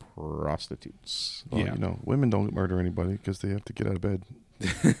are prostitutes? Well, women don't murder anybody because they have to get out of bed.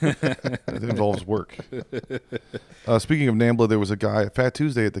 It involves work. Speaking of NAMBLA, there was a guy at Fat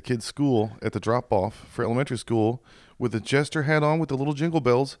Tuesday at the kids' school at the drop-off for elementary school with a jester hat on with the little jingle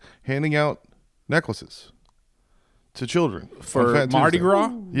bells, handing out necklaces to children for Mardi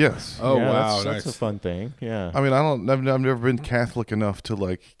Gras. Yes. Oh yeah, wow, that's a fun thing. Yeah. I mean, I've never been Catholic enough to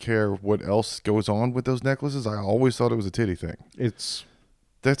like care what else goes on with those necklaces. I always thought it was a titty thing.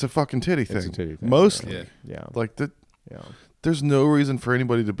 That's a fucking titty thing. It's a titty thing. Mostly. Yeah. Like that. Yeah. There's no reason for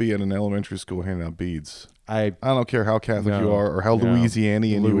anybody to be at an elementary school handing out beads. I don't care how Catholic you are or how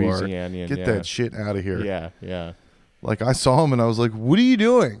Louisianian you are. Get that shit out of here. Yeah, yeah. Like I saw him and I was like, "What are you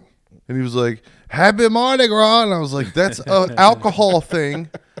doing?" And he was like, "Happy Mardi Gras." And I was like, "That's an alcohol thing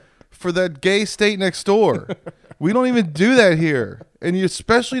for that gay state next door. We don't even do that here, and you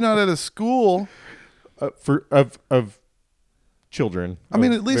especially not at a school of children." I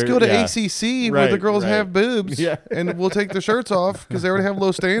mean, at least go to ACC where the girls have boobs, and we'll take their shirts off because they already have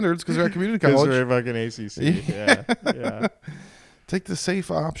low standards because they're at community college. Because they're fucking ACC. Yeah. Take the safe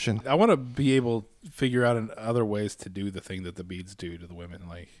option. I want to be able to figure out other ways to do the thing that the beads do to the women,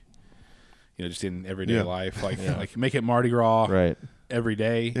 like just in everyday life, like make it Mardi Gras every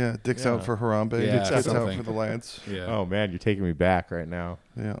day. Yeah, dicks out for Harambe. Dicks out for the lads. Yeah. Oh man, you're taking me back right now.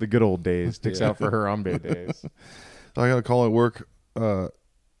 Yeah, the good old days. Dicks out for Harambe days. So I got a call at work, and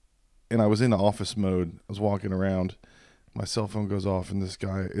I was in office mode. I was walking around. My cell phone goes off, and this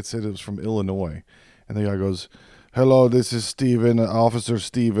guy, it said it was from Illinois. And the guy goes, "Hello, this is Steven, Officer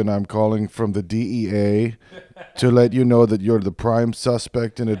Steven. I'm calling from the DEA to let you know that you're the prime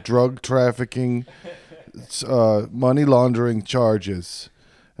suspect in a drug trafficking, money laundering charges."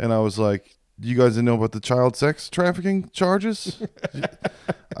 And I was like, "You guys didn't know about the child sex trafficking charges?"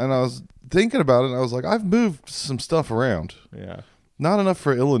 And I was thinking about it, and I was like, I've moved some stuff around. Yeah. Not enough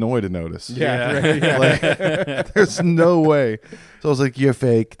for Illinois to notice. Yeah. Right. Like, there's no way. So I was like, "You're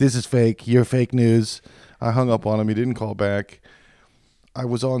fake. This is fake. You're fake news." I hung up on him. He didn't call back. I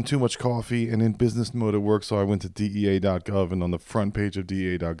was on too much coffee and in business mode at work, so I went to DEA.gov, and on the front page of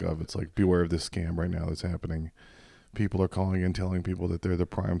DEA.gov, it's like, beware of this scam right now that's happening. People are calling and telling people that they're the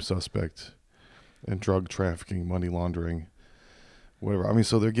prime suspect in drug trafficking, money laundering, whatever. I mean,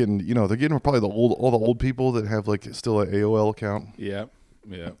 so they're getting probably all the old people that have like still an AOL account. Yeah.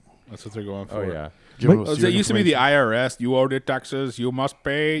 That's what they're going for. Oh yeah. It used to be the IRS. You owe the taxes. You must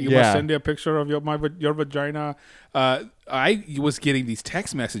pay. You must send a picture of your vagina. I was getting these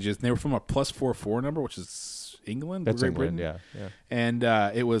text messages, and they were from a +44 number, which is England. That's Great England, Britain. yeah. And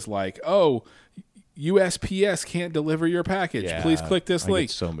it was like, "Oh, USPS can't deliver your package. Yeah, Please click this link."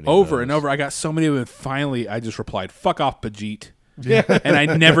 So many over and over. I got so many of them. And finally, I just replied, "Fuck off, Bajit." Yeah. And I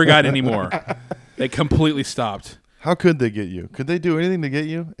never got any more. They completely stopped. How could they get you? Could they do anything to get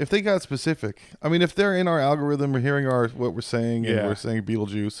you? If they got specific. I mean, if they're in our algorithm or hearing what we're saying, and we're saying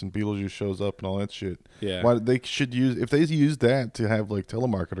Beetlejuice, and Beetlejuice shows up and all that shit. Yeah. Why they should use, if they use that to have like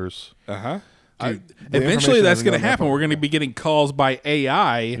telemarketers. Uh-huh. Eventually, that's going to happen. We're going to be getting calls by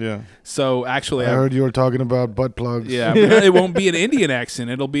AI. Yeah. So actually, I heard you were talking about butt plugs. Yeah, but it won't be an Indian accent.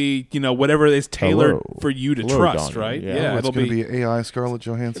 It'll be whatever is tailored for you to trust, Donnie. right? Yeah. It'll be AI Scarlett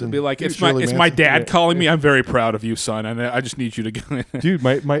Johansson. It'll be like it's Shirley my Manson. dad calling me. I'm very proud of you, son, and I just need you to go. Dude,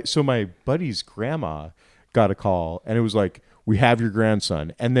 my buddy's grandma got a call, and it was like, "We have your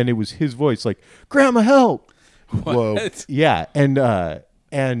grandson," and then it was his voice, like, "Grandma, help!" Whoa. Yeah,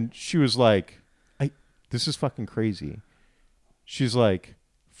 and she was like, "This is fucking crazy." She's like,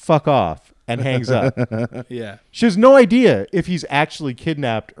 "Fuck off," and hangs up. Yeah, she has no idea if he's actually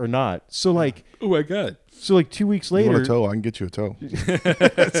kidnapped or not. So like, oh my god. So like 2 weeks You later, want a toe? I can get you a toe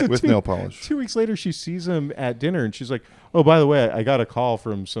with nail polish. 2 weeks later, she sees him at dinner, and she's like, "Oh, by the way, I got a call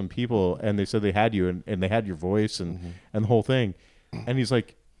from some people, and they said they had you, and they had your voice, and the whole thing." And he's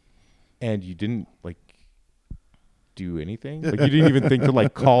like, "And you didn't like do anything? Like you didn't even think to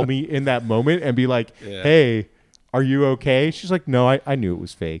like call me in that moment and be like, hey, are you okay?" She's like, "No, I knew it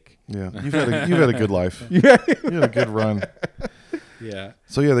was fake." Yeah, you've had a good life. Yeah, you had a good run. Yeah.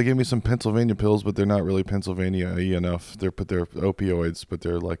 So yeah, they gave me some Pennsylvania pills, but they're not really Pennsylvania-y enough. They're opioids, but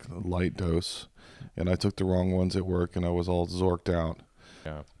they're like light dose. And I took the wrong ones at work, and I was all zorked out.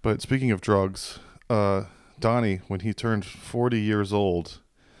 Yeah. But speaking of drugs, Donnie, when he turned 40 years old,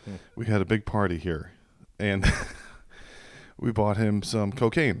 we had a big party here, and we bought him some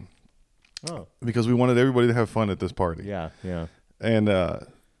cocaine. Oh. Because we wanted everybody to have fun at this party. Yeah, yeah. And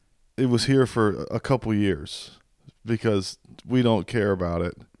it was here for a couple years because we don't care about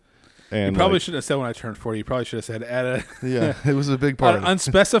it. And you probably shouldn't have said when I turned 40. You probably should have said at a it was a big party. An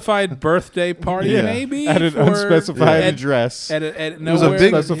unspecified birthday party, maybe at an unspecified address. At it was a big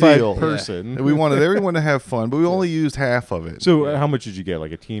specified deal. person. And we wanted everyone to have fun, but we only used half of it. So how much did you get?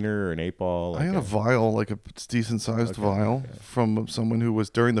 Like a teener or an 8-ball? Like I got a vial, like a decent sized vial from someone who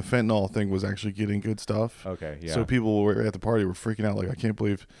was during the fentanyl thing was actually getting good stuff. Okay, yeah. So people were at the party were freaking out, like, I can't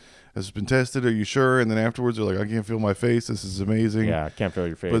believe has it been tested? Are you sure? And then afterwards, they're like, I can't feel my face. This is amazing. Yeah, I can't feel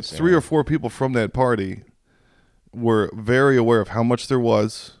your face. But 3 or 4 people from that party were very aware of how much there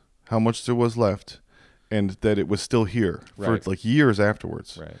was left, and that it was still here for like years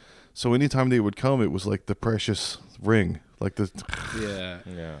afterwards. Right. So anytime they would come, it was like the precious ring. Like the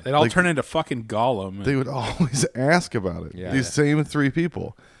yeah. They'd all turn into fucking Gollum. They would always ask about it. Yeah. These same 3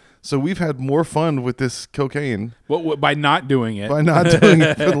 people. So we've had more fun with this cocaine. What by not doing it? By not doing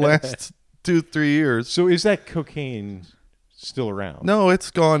it for the last 2-3 years. So is that cocaine still around? No,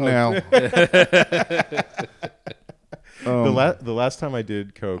 it's gone now. The last time I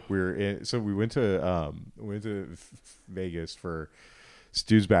did coke, we went to Vegas for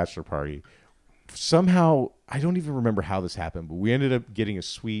Stu's bachelor party. Somehow, I don't even remember how this happened, but we ended up getting a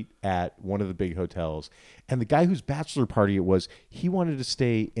suite at one of the big hotels. And the guy whose bachelor party it was, he wanted to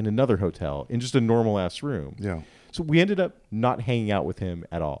stay in another hotel, in just a normal-ass room. Yeah. So we ended up not hanging out with him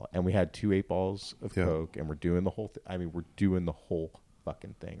at all. And we had 2 8-balls of coke, and we're doing the whole we're doing the whole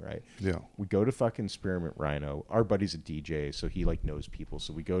fucking thing, right? Yeah. We go to fucking Spearmint Rhino. Our buddy's a DJ, so he like knows people.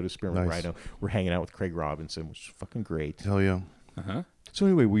 So we go to Spearmint Rhino. We're hanging out with Craig Robinson, which is fucking great. Hell yeah. Uh-huh. So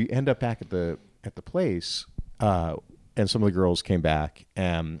anyway, we end up back at the place, and some of the girls came back,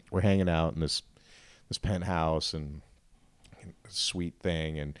 and we're hanging out in this penthouse and sweet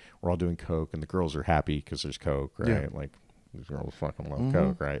thing, and we're all doing coke, and the girls are happy because there's coke, right? Yeah. Like these girls fucking love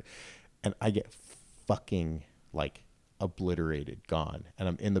coke, right? And I get fucking like obliterated, gone, and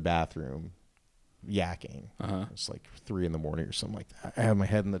I'm in the bathroom yakking. It's like 3 a.m. or something like that. I have my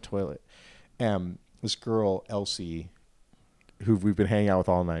head in the toilet, and this girl Elsie, who we've been hanging out with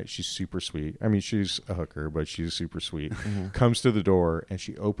all night, she's super sweet. I mean, she's a hooker, but she's super sweet. Comes to the door, and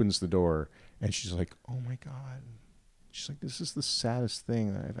she opens the door, and she's like, "Oh my God." She's like, "This is the saddest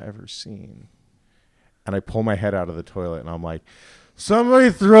thing that I've ever seen." And I pull my head out of the toilet, and I'm like, "Somebody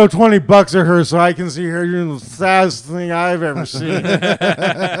throw $20 at her so I can see her doing the saddest thing I've ever seen."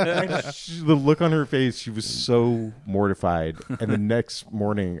 The look on her face, she was so mortified. And the next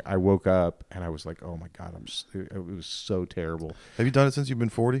morning, I woke up, and I was like, "Oh my God, it was so terrible." Have you done it since you've been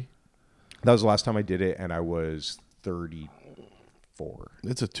 40? That was the last time I did it, and I was 34.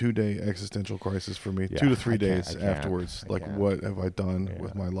 It's a 2-day existential crisis for me. Yeah, 2 to 3 I can't- days I can't. afterwards. I Like, can't. what have I done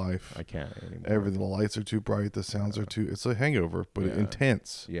with my life? I can't anymore. Everything. The lights are too bright. The sounds are too. It's a hangover, but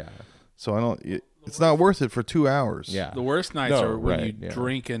intense. Yeah. So I don't. It's not worth it for 2 hours. Yeah. The worst nights are when you yeah.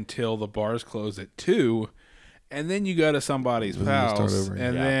 drink until the bars close at 2, and then you go to somebody's And then you start house, over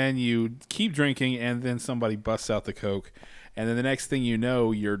and again. then you keep drinking, and then somebody busts out the coke, and then the next thing you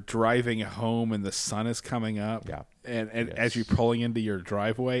know, you're driving home, and the sun is coming up. Yeah. and as you're pulling into your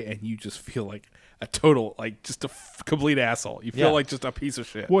driveway, and you just feel like a total, like just a complete asshole. You feel like just a piece of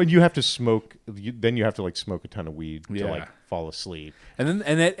shit. Well, and you have to smoke. Then you have to like smoke a ton of weed to like fall asleep. And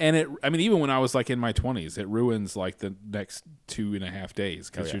then I mean, even when I was like in my 20s, it ruins like the next 2.5 days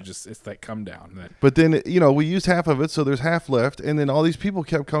because it's that come down. But then we used half of it, so there's half left, and then all these people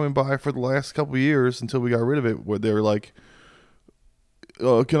kept coming by for the last couple of years until we got rid of it. Where they were like,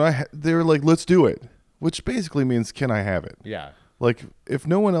 they were like, let's do it, which basically means can I have it? Yeah. Like, if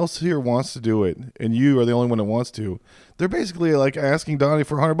no one else here wants to do it, and you are the only one that wants to, they're basically like asking Donnie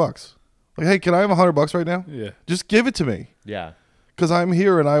for $100. Like, hey, can I have $100 right now? Yeah. Just give it to me. Yeah. Because I'm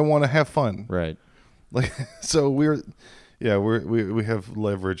here and I want to have fun. Right. Like, so we have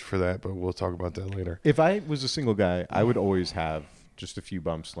leverage for that, but we'll talk about that later. If I was a single guy, I would always have just a few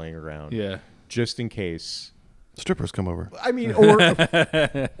bumps laying around. Yeah. Just in case strippers come over. I mean, or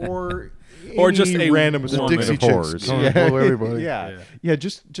just a random Dixie chicks. Blow everybody. Yeah.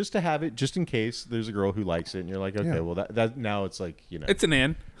 Just to have it, just in case there's a girl who likes it, and you're like, okay, well, that now it's like it's an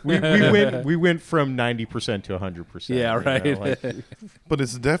in. we went from 90% to 100%. Yeah, right. But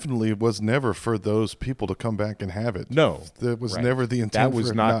it's definitely was never for those people to come back and have it. No, that was never the intent. That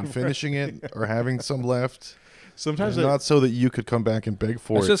was not finishing it or having some left. Sometimes not so that you could come back and beg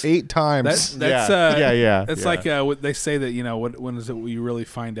for it 8 times. That's like what they say that when is it you really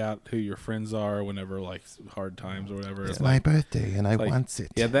find out who your friends are whenever like hard times or whatever. It's my birthday and I want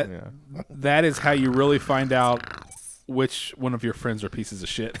it. Yeah, that is how you really find out which one of your friends are pieces of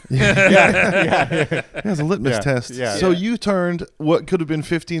shit. It's a litmus test. So you turned what could have been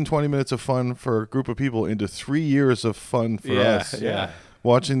 15-20 minutes of fun for a group of people into 3 years of fun for us. Yeah.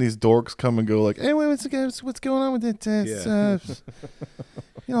 Watching these dorks come and go like, hey, what's going on with it? I'm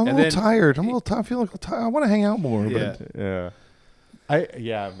a little tired. I feel like I want to hang out more. Man. Oh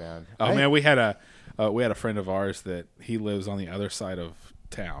man, we had a friend of ours that he lives on the other side of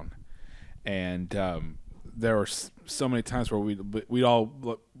town, and there were so many times where we'd all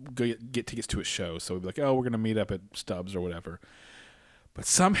go get tickets to a show. So we'd be like, oh, we're gonna meet up at Stubbs or whatever. But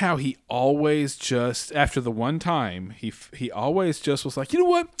somehow he always just, after the one time, he always just was like, you know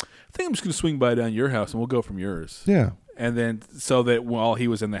what? I think I'm just going to swing by down your house and we'll go from yours. Yeah. And then so that while he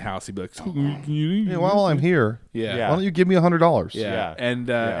was in the house, he'd be like, while I'm here, why don't you give me $100? Yeah.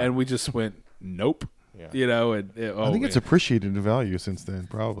 And we just went, nope. Yeah. I think it's appreciated in value since then,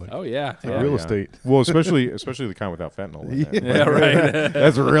 probably. Oh, yeah. Like real estate. Well, especially the kind without fentanyl. Yeah, right.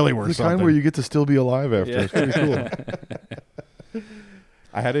 That's really worth something. The kind where you get to still be alive after. It's pretty cool.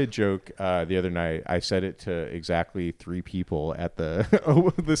 I had a joke the other night. I said it to exactly 3 people at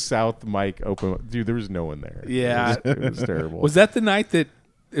the the South Mic open. Dude, there was no one there. Yeah, it was terrible. Was that the night that?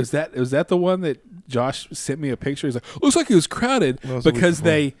 Was that the one that Josh sent me a picture? He's like, looks like it was crowded because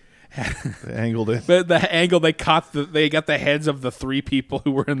they angled it. But the angle they got the heads of the 3 people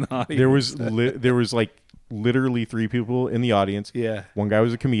who were in the audience. There was like literally 3 people in the audience. Yeah. One guy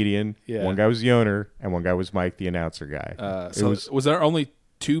was a comedian. Yeah. One guy was the owner, and one guy was Mike, the announcer guy. So was there only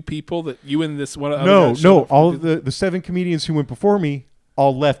 2 people that you and this one? No. All of the 7 comedians who went before me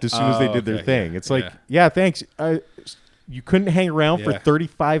all left as soon as they did their thing. It's like, thanks. You couldn't hang around for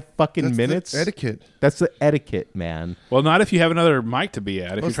 35 fucking minutes. That's etiquette. That's the etiquette, man. Well, not if you have another mic to be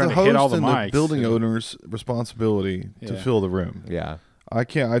at. If you're trying to hit all the mics, the building owner's responsibility to fill the room. Yeah. I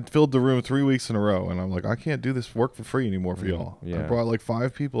can't. I filled the room 3 weeks in a row, and I'm like, I can't do this work for free anymore for y'all. Yeah. I brought like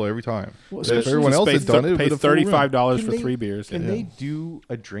 5 people every time. Well, if everyone else had done it, paid $35 for 3 beers. Can they do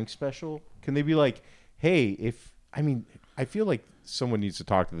a drink special? Can they be like, hey, I feel like someone needs to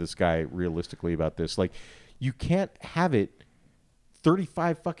talk to this guy realistically about this. Like, you can't have it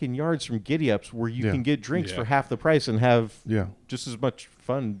 35 fucking yards from Giddy Ups where you can get drinks for half the price and have just as much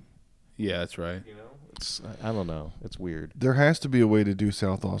fun. Yeah, that's right. You know? I don't know. It's weird. There has to be a way to do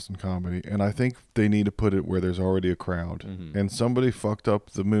South Austin comedy, and I think they need to put it where there's already a crowd. Mm-hmm. And somebody fucked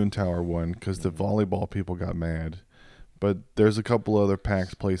up the Moon Tower one because the volleyball people got mad. But there's a couple other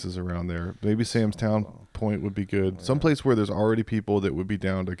packed places around there. Maybe Sam's Town Point would be good. Yeah. Some place where there's already people that would be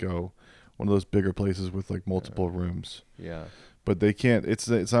down to go. One of those bigger places with like multiple rooms. Yeah. But they can't. It's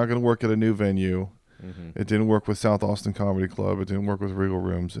not going to work at a new venue. Mm-hmm. It didn't work with South Austin Comedy Club. It didn't work with Regal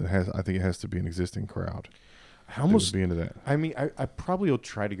Rooms. I think it has to be an existing crowd. I almost be into that. I mean, I probably will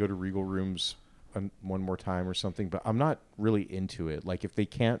try to go to Regal Rooms one more time or something, but I'm not really into it. Like, if they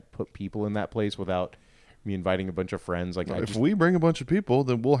can't put people in that place without me inviting a bunch of friends, like if we bring a bunch of people,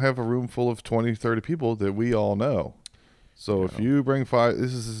 then we'll have a room full of 20, 30 people that we all know. So if you bring 5,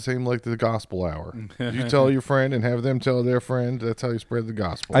 this is the same like the gospel hour. You tell your friend and have them tell their friend. That's how you spread the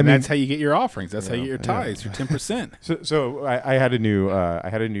gospel. I mean, that's how you get your offerings. That's how you get your tithes, your 10%. So I had a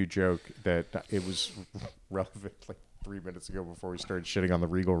new joke that it was relevant like 3 minutes ago before we started shitting on the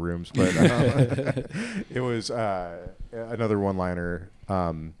Regal rooms, but it was another one-liner.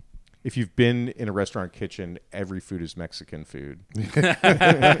 If you've been in a restaurant kitchen, every food is Mexican food,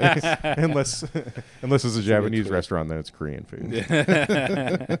 unless it's a Japanese restaurant, then it's Korean food.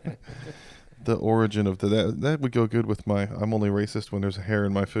 The origin of that would go good with my I'm only racist when there's a hair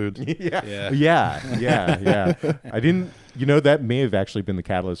in my food. Yeah. I didn't. That may have actually been the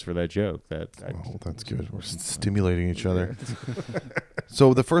catalyst for that joke. That's good. We're stimulating each other.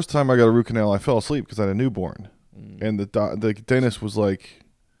 So the first time I got a root canal, I fell asleep because I had a newborn, and the dentist was like,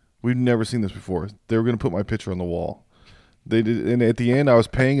 "We've never seen this before." They were going to put my picture on the wall. They did, and at the end, I was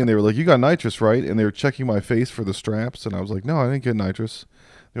paying, and they were like, "You got nitrous, right?" And they were checking my face for the straps, and I was like, "No, I didn't get nitrous."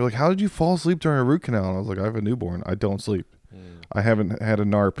 They were like, "How did you fall asleep during a root canal?" And I was like, "I have a newborn. I don't sleep. I haven't had a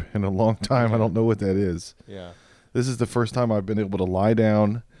NARP in a long time. I don't know what that is." Yeah. This is the first time I've been able to lie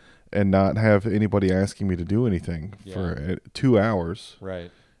down and not have anybody asking me to do anything for 2 hours.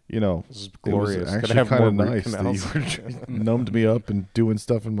 Right. This is glorious. It was actually kind of nice that you numbed me up and doing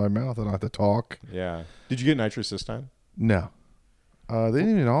stuff in my mouth. I don't have to talk. Yeah. Did you get nitrous this time? No. They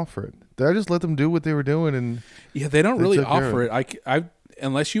didn't even offer it. I just let them do what they were doing, and they don't really offer it. I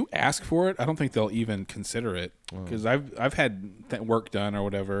unless you ask for it, I don't think they'll even consider it. Because I've had work done or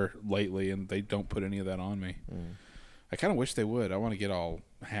whatever lately, and they don't put any of that on me. I kind of wish they would. I want to get all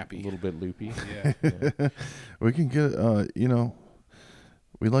happy, a little bit loopy. Yeah. We can get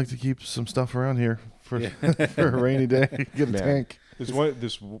we like to keep some stuff around here for a rainy day. Get a tank.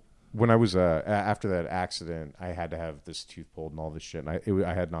 When I was after that accident, I had to have this tooth pulled and all this shit. And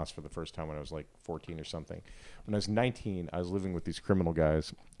I had NOS for the first time when I was like 14 or something. When I was 19, I was living with these criminal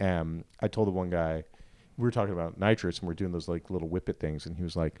guys, and I told the one guy, we were talking about nitrous, and we're doing those like little whippet things, and he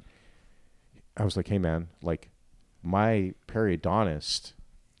was like, I was like, "Hey man, like my periodontist,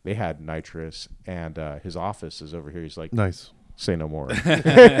 they had nitrous, and his office is over here." He's like, "Nice. Say no more."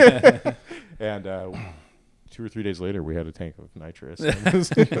 And 2 or 3 days later, we had a tank of nitrous.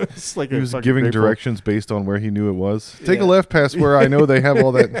 It's like he was giving directions based on where he knew it was. Take a left past where I know they have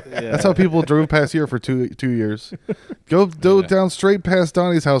all that. That's how people drove past here for 2 years. Go down straight past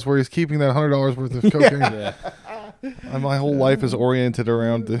Donnie's house where he's keeping that $100 worth of cocaine. My whole life is oriented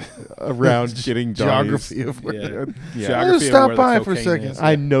around getting geography of where. Geography. Stop by for a second.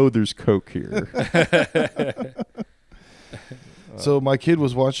 I know there's coke here. So my kid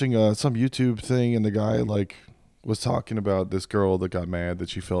was watching some YouTube thing, and the guy was talking about this girl that got mad that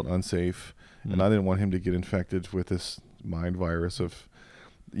she felt unsafe, and I didn't want him to get infected with this mind virus of,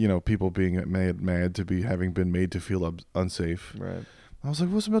 people being mad to be having been made to feel unsafe. Right. I was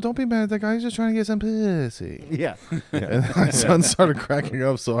like, "Well, don't be mad at that guy. He's just trying to get some pussy." Yeah. And my son started cracking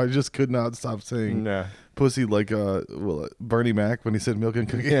up, so I just could not stop saying pussy like Bernie Mac when he said milk and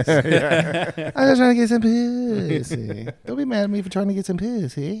cookies. Yeah. I'm just trying to get some pussy. Don't be mad at me for trying to get some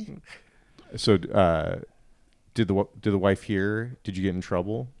pussy. So did the wife hear? Did you get in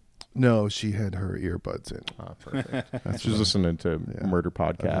trouble? No, she had her earbuds in. Oh, perfect. She was listening to murder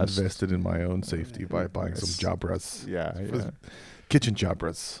podcasts. I invested in my own safety by buying some Jabras. Yeah. Kitchen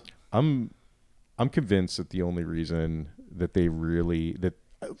Jabras. I'm convinced that the only reason that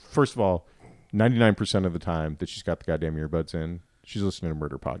first of all, 99% of the time that she's got the goddamn earbuds in, she's listening to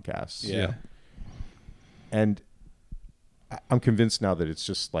murder podcasts. Yeah. And I'm convinced now that it's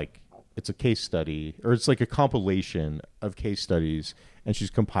just like, it's a case study, or it's like a compilation of case studies, and she's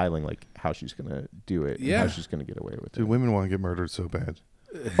compiling like how she's going to do it, and how she's going to get away with it. Dude, women want to get murdered so bad.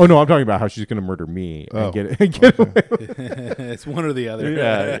 Oh no, I'm talking about how she's going to murder me and get away with it. It's one or the other.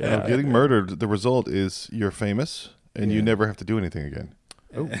 Yeah. No, getting murdered, the result is you're famous and you never have to do anything again.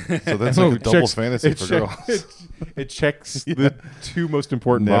 Oh. So that's like a double fantasy for girls. It checks the two most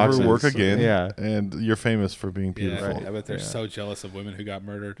important boxes. Never work again. Yeah. And you're famous for being beautiful. Yeah, right. I bet they're so jealess of women who got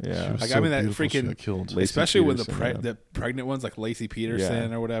murdered. Yeah. Like, so I mean, that beautiful, freaking, she got killed. especially when the pregnant ones like Lacey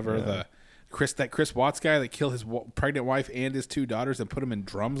Peterson or whatever, that Chris Watts guy that killed his pregnant wife and his 2 daughters and put them in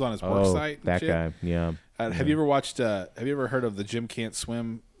drums on his work site. That guy, yeah. Have you ever watched? Have you ever heard of the Jim Can't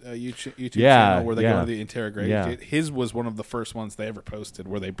Swim YouTube channel where they go to the interrogation? Yeah. His was one of the first ones they ever posted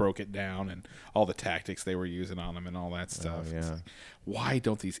where they broke it down and all the tactics they were using on him and all that stuff. Yeah. Like, why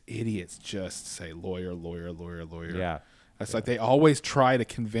don't these idiots just say lawyer? Yeah. It's like they always try to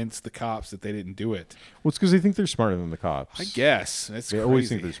convince the cops that they didn't do it. Well, it's because they think they're smarter than the cops. I guess. They always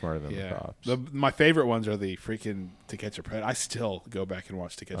think they're smarter than the cops. My favorite ones are the freaking To Catch a Predator. I still go back and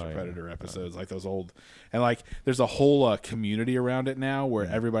watch To Catch a Predator episodes, like those old. And like there's a whole community around it now where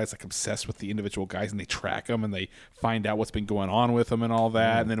everybody's like obsessed with the individual guys, and they track them and they find out what's been going on with them and all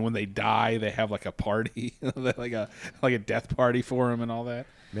that. And then when they die, they have like a party, like a death party for them and all that.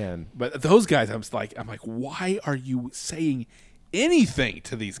 Man, but those guys, I'm like, why are you saying anything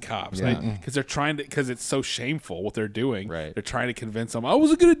to these cops? Because they're trying to, because it's so shameful what they're doing. Right. They're trying to convince them, I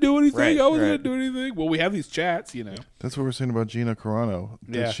wasn't going to do anything. Right, I wasn't going to do anything. Well, we have these chats, That's what we're saying about Gina Carano.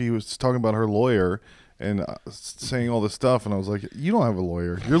 Yeah. She was talking about her lawyer and saying all this stuff, and I was like, you don't have a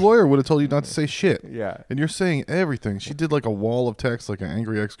lawyer. Your lawyer would have told you not to say shit. Yeah. And you're saying everything. She did like a wall of text, like an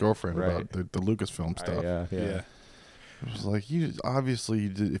angry ex-girlfriend about the Lucasfilm stuff. Yeah. It was like, obviously,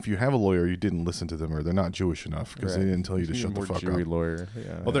 if you have a lawyer, you didn't listen to them, or they're not Jewish enough because they didn't tell you to shut the fuck up. Lawyer.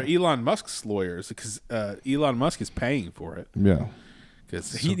 Well, they're Elon Musk's lawyers because Elon Musk is paying for it. Yeah.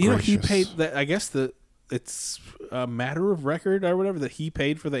 Because he paid that. I guess it's a matter of record or whatever that he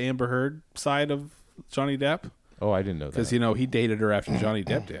paid for the Amber Heard side of Johnny Depp. Oh, I didn't know that. Because he dated her after Johnny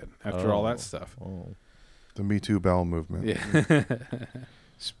Depp did, after all that stuff. Oh. The Me Too bowel movement. Yeah.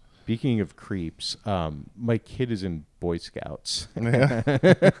 Speaking of creeps, my kid is in Boy Scouts. Yeah.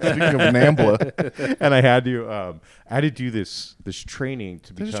 Speaking of NAMBLA. And I had to do this training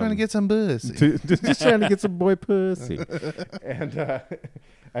to become. Just trying to get some pussy. Just trying to get some boy pussy. And I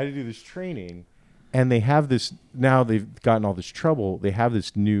had to do this training. And they have this, now they've gotten all this trouble. They have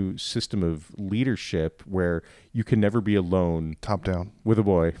this new system of leadership where you can never be alone. Top down. With a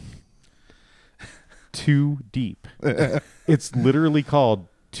boy. Too deep. It's literally called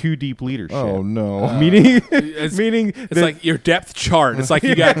Too Deep Leadership. Oh no! Meaning it's like your depth chart. It's like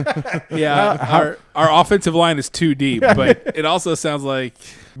you got our offensive line is too deep, but it also sounds like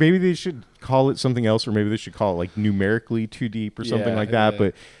maybe they should call it something else, or maybe they should call it like numerically too deep or something like that.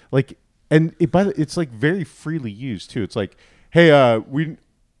 But like, and it's like very freely used too. It's like, hey, we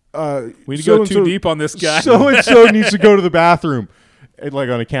need to go too deep on this guy. So and so needs to go to the bathroom. And like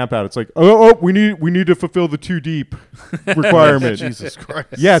on a camp out, it's like, we need to fulfill the too deep requirement. Jesus Christ!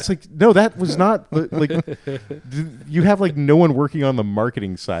 Yeah, it's like, no, that was not like you have like no one working on the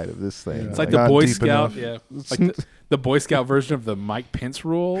marketing side of this thing. It's like the Boy Scout, like the Boy Scout version of the Mike Pence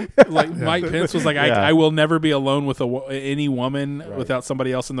rule. Like Mike Pence was like, I will never be alone with any woman without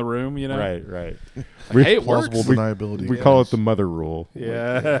somebody else in the room. Right. Hey, it works. Plausible deniability. We call it the mother rule.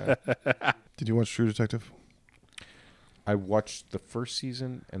 Yeah. Did you watch True Detective? I watched the first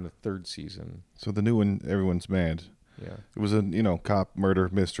season and the third season. So the new one, everyone's mad. Yeah. It was a cop murder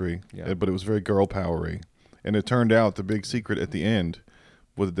mystery, but it was very girl powery, and it turned out the big secret at the end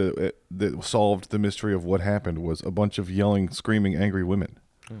was that solved the mystery of what happened was a bunch of yelling, screaming, angry women.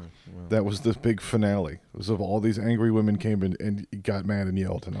 That was the big finale. It was of all these angry women came in and got mad and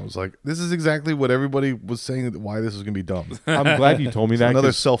yelled, and I was like, "This is exactly what everybody was saying. Why this is going to be dumb." I'm glad you told me that.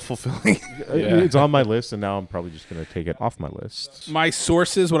 Another self-fulfilling. It's on my list, and now I'm probably just going to take it off my list. My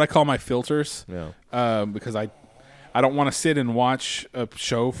sources, what I call my filters, because I don't want to sit and watch a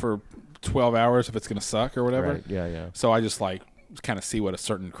show for 12 hours if it's going to suck or whatever. Right. Yeah. So I just kind of see what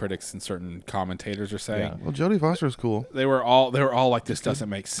certain critics and certain commentators are saying. Well, Jodie Foster is cool. They were all like, this doesn't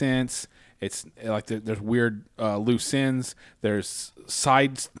make sense. It's like there's weird loose ends. There's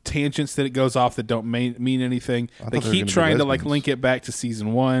side tangents that it goes off that don't mean anything. They keep trying to like link it back to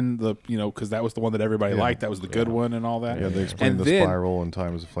season one, because that was the one that everybody liked. That was the good one and all that. Yeah, they explained the spiral and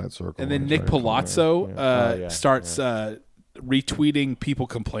time is a flat circle. And then Nick Palazzo starts retweeting people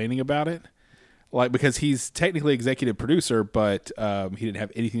complaining about it. Like, because he's technically executive producer, but he didn't have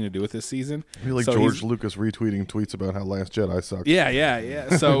anything to do with this season. I feel like George Lucas retweeting tweets about how Last Jedi sucked.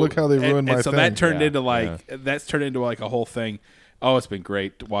 Yeah. So look how they ruined my thing. So that turned into that's turned into like a whole thing. Oh, it's been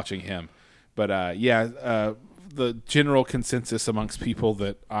great watching him. But the general consensus amongst people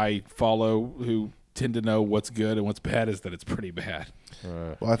that I follow who tend to know what's good and what's bad is that it's pretty bad.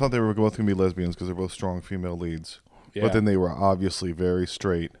 Well, I thought they were both going to be lesbians because they're both strong female leads. Yeah. But then they were obviously very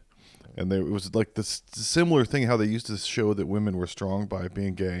straight. And it was like this similar thing how they used to show that women were strong by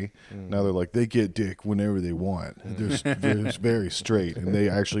being gay. Now they're like, they get dick whenever they want. They're very straight, and they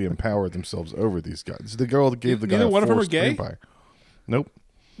actually empower themselves over these guys. The girl that gave the guy one of them are forced gay? vampire. Nope.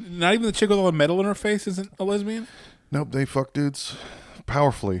 Not even the chick with all the metal in her face isn't a lesbian? Nope, they fuck dudes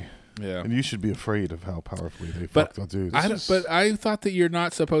powerfully. Yeah. And you should be afraid of how powerfully they fuck the dudes. But I thought that you're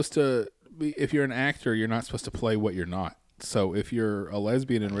not supposed to, if you're an actor, you're not supposed to play what you're not. So if you're a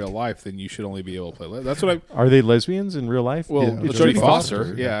lesbian in real life, then you should only be able to play. That's what I. Are they lesbians in real life? Well, Jodie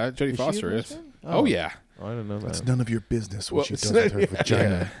Foster. Yeah, Jodie Foster is. Oh yeah. I don't know that. It's none of your business what she does with her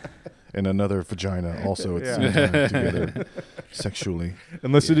vagina. And another vagina also at the same time together sexually.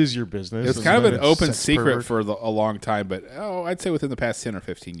 Unless it is your business. It's kind of an open secret for a long time, but I'd say within the past 10 or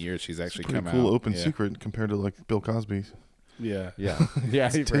 15 years, she's actually come out. Cool open secret compared to like Bill Cosby. Yeah. Yeah. Yeah.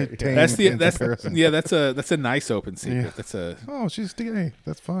 That's a nice open secret. Yeah. She's gay.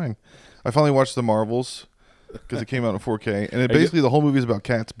 That's fine. I finally watched The Marvels because it came out in 4K, and basically the whole movie is about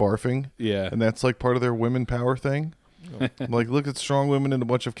cats barfing. Yeah. And that's like part of their women power thing. I'm like, look at strong women and a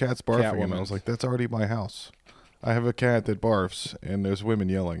bunch of cats barfing. And I was like, that's already my house. I have a cat that barfs, and there's women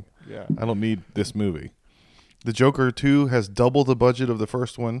yelling. Yeah. I don't need this movie. The Joker 2 has double the budget of the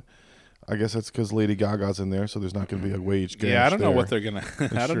first one. I guess that's because Lady Gaga's in there, so there's not going to be a wage gap. Yeah, I don't know what they're gonna.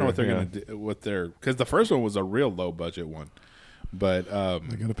 I don't know what they're gonna do. Because the first one was a real low budget one, but they're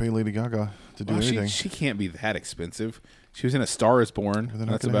going to pay Lady Gaga to do anything. She can't be that expensive. She was in A Star Is Born.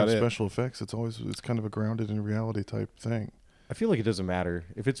 That's about it. Special effects. It's kind of a grounded in reality type thing. I feel like it doesn't matter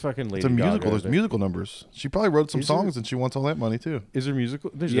if it's fucking Lady Gaga. It's a musical. Gaga, There's musical numbers. She probably wrote some songs, and she wants all that money too. Is there musical?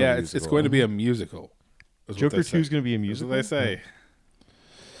 There's no musical. It's going to be a musical. Joker 2 is going to be a musical. That's what they say.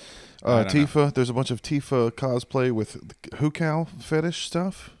 Tifa. There's a bunch of Tifa cosplay with who cow fetish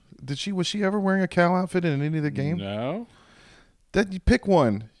stuff. Was she ever wearing a cow outfit in any of the game? No. That you pick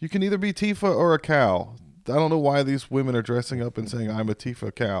one. You can either be Tifa or a cow. I don't know why these women are dressing up and saying I'm a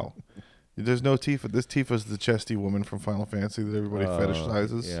Tifa cow. There's no Tifa. This Tifa's the chesty woman from Final Fantasy that everybody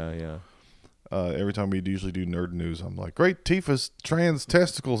fetishizes. Yeah. Every time we usually do nerd news, I'm like, great, Tifa's trans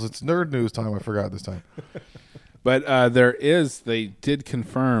testicles. It's nerd news time. I forgot this time. But they did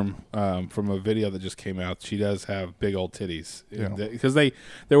confirm from a video that just came out, she does have big old titties. Yeah. Because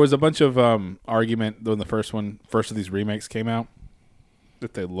there was a bunch of argument when the first of these remakes came out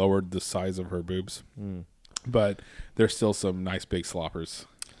that they lowered the size of her boobs. Mm. But there's still some nice big sloppers.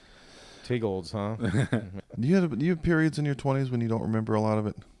 Tig-olds, huh? You have periods in your 20s when you don't remember a lot of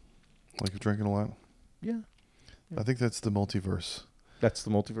it? Like you're drinking a lot? Yeah. I think that's the multiverse. That's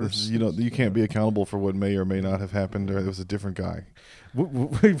the multiverse. You can't be accountable for what may or may not have happened. Or it was a different guy.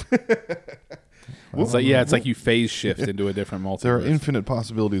 It's like you phase shift into a different multiverse. There are infinite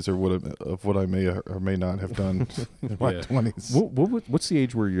possibilities of what I may or may not have done in my 20s. What's the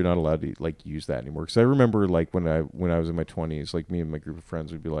age where you're not allowed to like use that anymore? Because I remember like when I was in my 20s, like me and my group of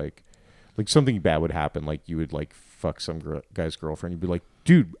friends would be like something bad would happen, like you would like fuck some guy's girlfriend. You'd be like,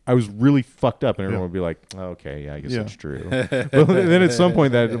 dude, I was really fucked up, and everyone would be like, oh, okay, yeah, I guess that's true. But then at some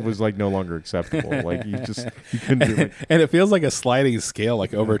point that was like no longer acceptable. Like you couldn't do it. And it feels like a sliding scale,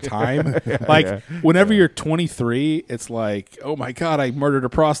 like over time. Whenever you're 23, it's like, oh my god, I murdered a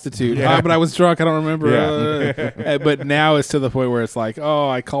prostitute. But I was drunk, I don't remember. But now it's to the point where it's like, oh,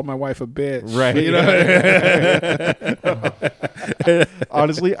 I called my wife a bitch. Right. You know.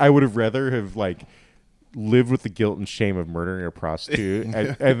 Honestly, I would have rather have like lived with the guilt and shame of murdering a prostitute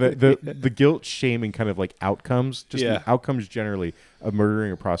and the guilt, shame, and kind of like outcomes, the outcomes generally of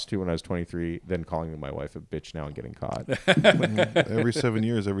murdering a prostitute when I was 23 than calling my wife a bitch now and getting caught. Every 7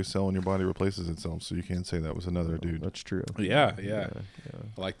 years, every cell in your body replaces itself, so you can't say that was another dude. That's true. Yeah. I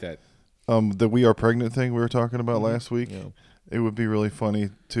like that. The we are pregnant thing we were talking about last week. Yeah. It would be really funny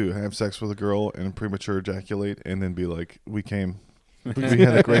to have sex with a girl and premature ejaculate and then be like, we came. We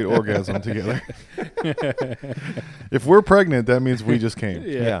had a great orgasm together. If we're pregnant, that means we just came.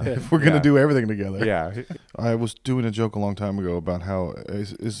 Yeah. If we're going to do everything together. Yeah. I was doing a joke a long time ago about how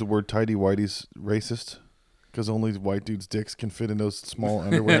is the word tidy whities racist? Because only white dudes' dicks can fit in those small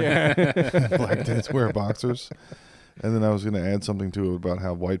underwear. Black dudes wear boxers. And then I was going to add something to it about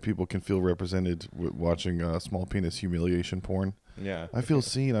how white people can feel represented watching small penis humiliation porn. Yeah, I feel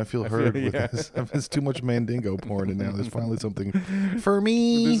seen. I feel heard with this. It's too much Mandingo porn, and now there's finally something for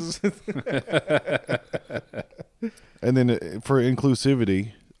me. And then for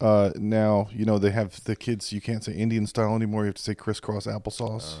inclusivity, now they have the kids. You can't say Indian style anymore. You have to say crisscross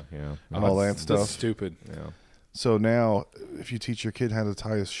applesauce. And all that stuff. That's stupid. Yeah. So now, if you teach your kid how to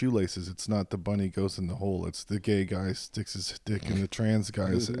tie his shoelaces, it's not the bunny goes in the hole. It's the gay guy sticks his dick in the trans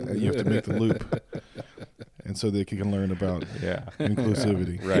guys. You have to make the loop. And so they can learn about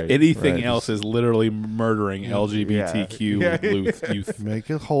inclusivity. Right. Anything else is literally murdering LGBTQ youth. Make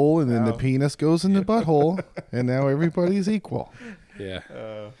a hole, and then the penis goes in the butthole, and now everybody's equal. Yeah.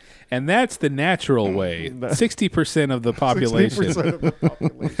 And that's the natural way. 60% of the population. 60% of the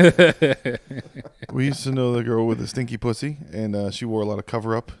population. We used to know the girl with the stinky pussy, and she wore a lot of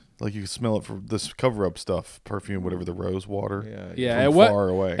cover-up. Like you could smell it from this cover-up stuff, perfume, whatever, the rose water. Yeah. From far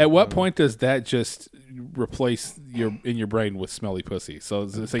away. At what point does that just replace in your brain with smelly pussy? So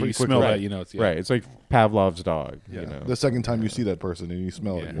you smell that, it's right. It's like Pavlov's dog. The second time you see that person and you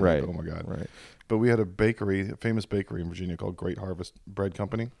smell it, you're like, oh my god. Right. But we had a famous bakery in Virginia called Great Harvest Bread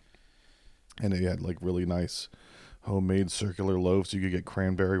Company, and they had like really nice homemade circular loaves. You could get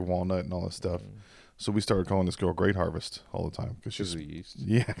cranberry, walnut, and all this stuff. So we started calling this girl Great Harvest all the time because she's yeast.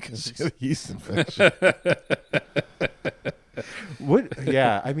 Yeah, because she had a yeast infection. What?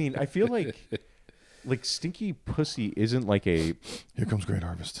 Yeah, I mean, I feel like stinky pussy isn't like a. Here comes Great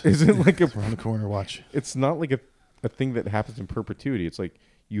Harvest. Isn't like a around the corner. Watch. It's not like a thing that happens in perpetuity. It's like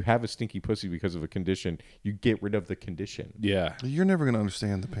you have a stinky pussy because of a condition. You get rid of the condition. Yeah. You're never gonna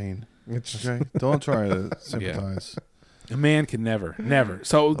understand the pain. Okay, don't try to sympathize. A man can never.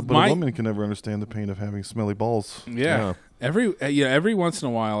 So, but a woman can never understand the pain of having smelly balls. Yeah. Every once in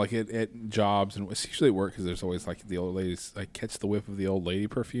a while, like at jobs, and it's usually at work because there's always like the old ladies like catch the whiff of the old lady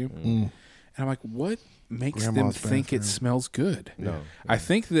perfume, and I'm like, what makes them think it smells good? No, I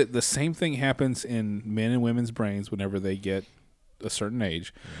think that the same thing happens in men and women's brains whenever they get a certain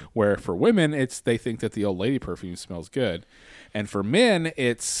age, where for women they think that the old lady perfume smells good, and for men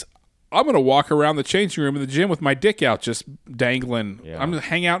it's, I'm going to walk around the changing room in the gym with my dick out, just dangling. Yeah. I'm going to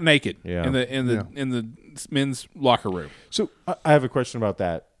hang out naked in the men's locker room. So I have a question about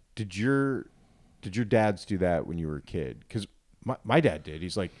that. Did your dads do that when you were a kid? Because my dad did.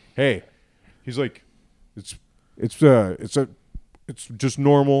 He's like, hey, it's just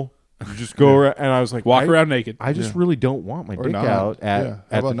normal. You just go around, and I was like, walk around naked. I just really don't want my dick out at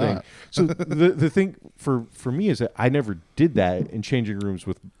the thing. Not? So the thing for me is that I never did that in changing rooms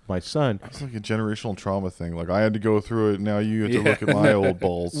with my son. It's like a generational trauma thing. Like I had to go through it. Now you have to look at my old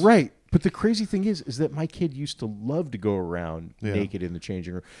balls. Right. But the crazy thing is that my kid used to love to go around naked in the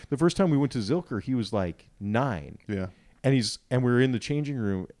changing room. The first time we went to Zilker, he was like 9. Yeah. And we were in the changing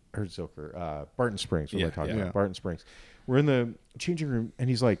room, or Zilker, Barton Springs. What am I talking about? Barton Springs. We're in the changing room, and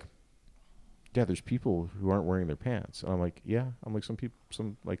he's like, Dad, there's people who aren't wearing their pants. And I'm like, yeah. I'm like,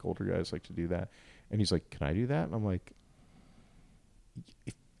 some like older guys like to do that. And he's like, can I do that? And I'm like,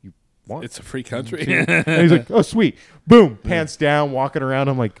 if you want. It's a free country. And he's like, oh, sweet. Boom. Pants down, walking around.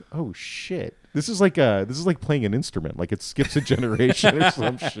 I'm like, oh, shit. This is like playing an instrument. Like it skips a generation or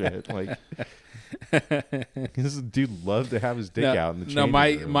some shit. Like this dude loved to have his dick out in the changing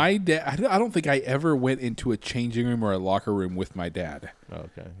room. My dad, I don't think I ever went into a changing room or a locker room with my dad. Okay.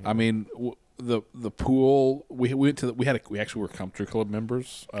 Yeah. I mean, the pool, we went to we actually were country club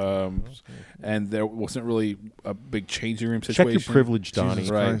members, and there wasn't really a big changing room situation. Check your privilege, Donnie.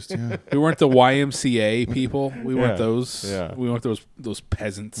 Jesus right? Christ, yeah. We weren't the YMCA people. We weren't those. Yeah. We weren't those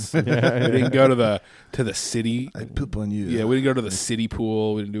peasants. We didn't go to the city. I poop on you. Yeah, we didn't go to the city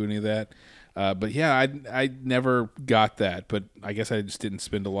pool. We didn't do any of that. But yeah, I never got that. But I guess I just didn't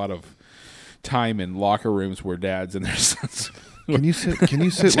spend a lot of time in locker rooms where dads and their sons. Can you sit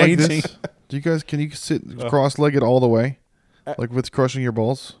like this? Can you sit cross-legged all the way? Like with crushing your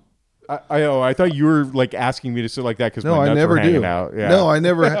balls? I thought you were like asking me to sit like that because no, my nuts I never were hanging do. Out. Yeah. No, I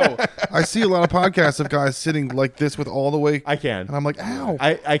never. I see a lot of podcasts of guys sitting like this with all the way. I can, and I'm like, ow.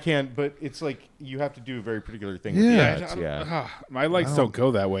 I can, but it's like you have to do a very particular thing. Yeah, with the nuts. My legs don't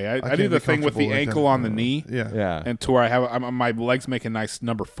go that way. I do can't the be thing with the comfortable like ankle that. on the knee. Yeah. And to where I have my legs make a nice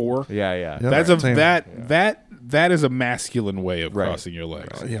number 4. Yeah. That's same. that is a masculine way of Right. crossing your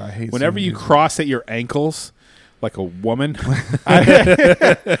legs. Yeah, I hate. Whenever you cross at your ankles, like a woman,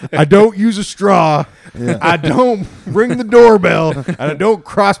 I don't use a straw. Yeah. I don't ring the doorbell, and I don't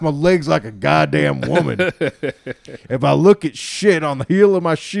cross my legs like a goddamn woman. If I look at shit on the heel of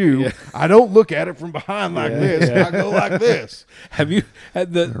my shoe, I don't look at it from behind like this. I go like this. have you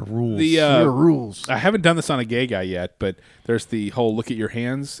had the rules. There are rules. I haven't done this on a gay guy yet, but there's the whole look at your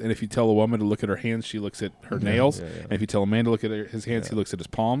hands, and if you tell a woman to look at her hands, she looks at her nails, and if you tell a man to look at his hands, he looks at his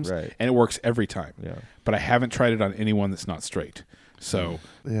palms, Right. and it works every time. Yeah. But I haven't tried it on anyone that's not straight. So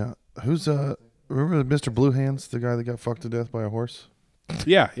Yeah. Who's remember Mr. Blue Hands, the guy that got fucked to death by a horse?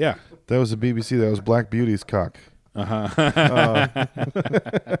 yeah. That was the BBC. That was Black Beauty's cock. You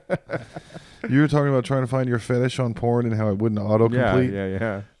were talking about trying to find your fetish on porn and how it wouldn't autocomplete.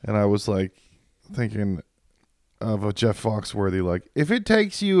 Yeah. And I was like thinking of a Jeff Foxworthy, like, if it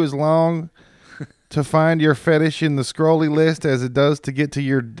takes you as long to find your fetish in the scrolly list as it does to get to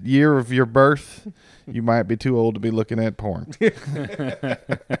your year of your birth, you might be too old to be looking at porn. Like,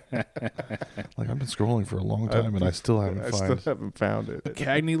 I've been scrolling for a long time and I still haven't found it.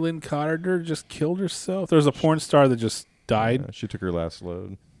 Cagney Lynn Carter just killed herself. There's a porn star that just died. She took her last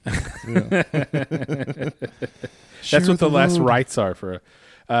load. Yeah. That's what the last rights are for.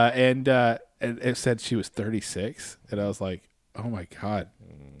 And it said she was 36, and I was like, oh my god,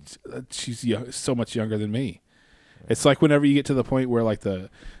 she's young, so much younger than me. It's like whenever you get to the point where like the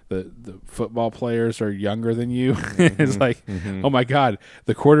football players are younger than you, it's like, oh my God,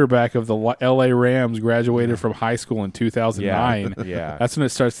 the quarterback of the L.A. Rams graduated from high school in 2009. Yeah. That's when it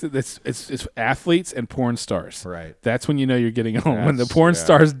starts. It's athletes and porn stars. Right. That's when you know you're getting old. When the porn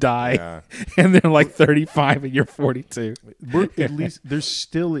stars die and they're like 35 and you're 42. At least there's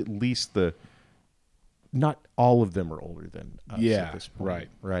still at least not all of them are older than us at this point.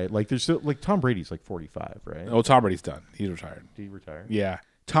 Right. Like there's still like Tom Brady's like 45, right? Oh, Tom Brady's done. He's retired. Did he retire? Yeah.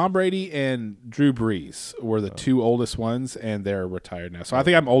 Tom Brady and Drew Brees were the two oldest ones, and they're retired now. So I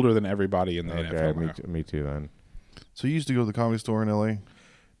think I'm older than everybody in the NFL. Me too then. So you used to go to the Comedy Store in L.A.?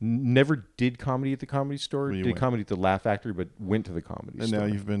 Never did comedy at the Comedy Store. Where you Did went? Comedy at the Laugh Factory, but went to the Comedy And Store. now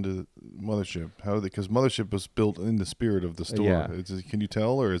you've been to Mothership. How did because Mothership was built in the spirit of the store. Yeah. Can you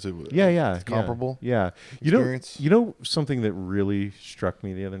tell, or is it comparable? Yeah. Experience? You know something that really struck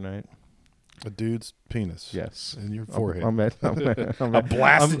me the other night? A dude's penis. Yes. In your forehead. I'm at A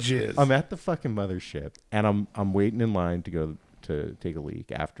blast of jizz. I'm at the fucking Mothership, and I'm waiting in line to go to take a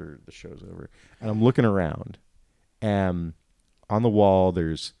leak after the show's over, and I'm looking around, and on the wall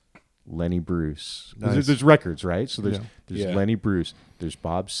there's Lenny Bruce. Nice. There's records, right? So there's Yeah. Lenny Bruce, there's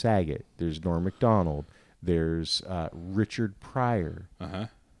Bob Saget, there's Norm Macdonald, there's Richard Pryor,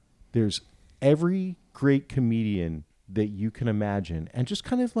 there's every great comedian that you can imagine, and just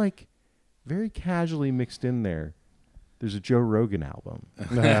kind of like very casually mixed in there's a Joe Rogan album.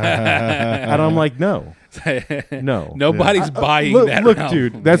 And I'm like, no. Nobody's buying that. Look, album.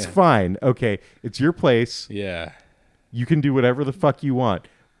 dude, that's fine. Okay, it's your place. Yeah. You can do whatever the fuck you want.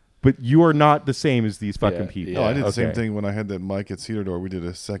 But you are not the same as these fucking people. Oh, I did the same thing when I had that mic at Cedar Door. We did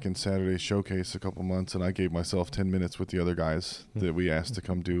a second Saturday showcase a couple months, and I gave myself 10 minutes with the other guys that we asked to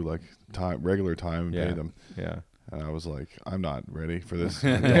come do like regular time and pay them. Yeah. And I was like, I'm not ready for this.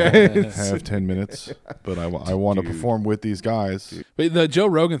 I don't have 10 minutes, but I want to perform with these guys. But the Joe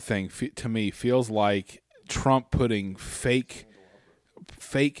Rogan thing, to me, feels like Trump putting fake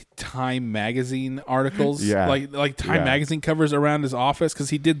Time magazine articles, like Time magazine covers around his office, because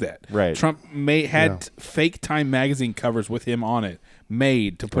he did that. Right. Trump had fake Time magazine covers with him on it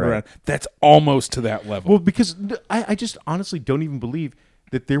made to put around. That's almost to that level. Well, because I just honestly don't even believe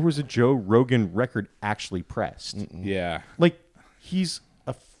that there was a Joe Rogan record actually pressed. Yeah. Like, he's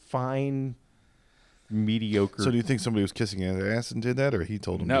a fine, mediocre. So do you think somebody was kissing his ass and did that, or he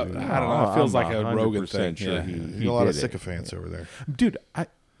told him No, to do I that? don't know. It feels I'm like a Rogan thing. Sure Yeah. He a lot of sycophants over there. Dude,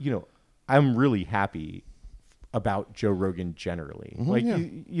 I'm really happy about Joe Rogan generally. Like,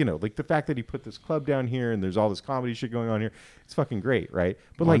 like the fact that he put this club down here and there's all this comedy shit going on here, it's fucking great, right?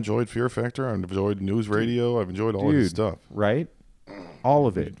 But I enjoyed Fear Factor. I've enjoyed News Radio. I've enjoyed all of his stuff. Right? All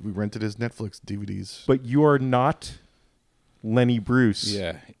of it. We rented his Netflix DVDs. But you are not Lenny Bruce,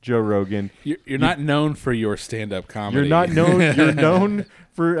 Joe Rogan. You're not known for your stand-up comedy. You're not known. You're known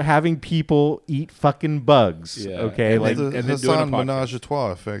for having people eat fucking bugs. Yeah. Okay, And like the then Hassan doing a podcast. Menage a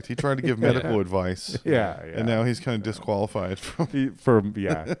Trois effect. He tried to give medical advice. And now he's kind of disqualified from.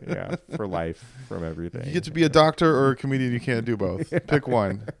 for life, from everything. You get to be a doctor or a comedian. You can't do both. Pick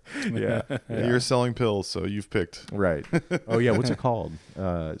one. Yeah. You're selling pills, so you've picked. Right. Oh yeah. What's it called?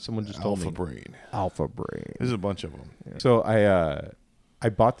 Someone just told me. Alpha Brain. Alpha Brain. There's a bunch of them. So I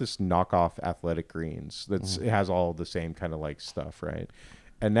bought this knockoff Athletic Greens it has all the same kind of like stuff, right?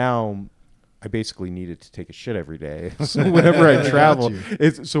 And now I basically need it to take a shit every day. So whenever I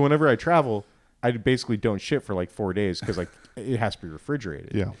travel, I basically don't shit for like 4 days because like it has to be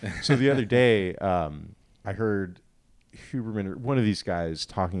refrigerated. Yeah. So the other day, I heard Huberman, one of these guys,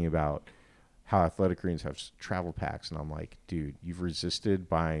 talking about how Athletic Greens have travel packs, and I'm like, dude, you've resisted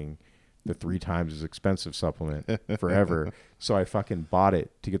buying the 3 times as expensive supplement forever. So I fucking bought it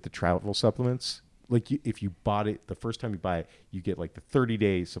to get the travel supplements. Like, if you bought it, the first time you buy it, you get like the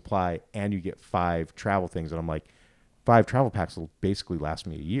 30-day supply and you get 5 travel things. And I'm like, 5 travel packs will basically last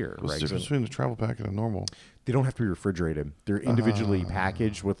me a year. What's right? the difference between a travel pack and a normal? They don't have to be refrigerated. They're individually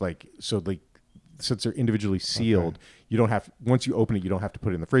packaged with since they're individually sealed, you don't have, once you open it, you don't have to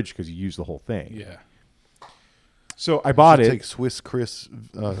put it in the fridge because you use the whole thing. Yeah. So I bought it. Take Swiss Chris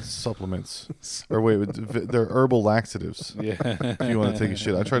supplements, or wait, they're herbal laxatives. Yeah. If you want to take a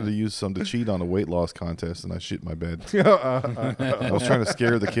shit, I tried to use some to cheat on a weight loss contest, and I shit my bed. I was trying to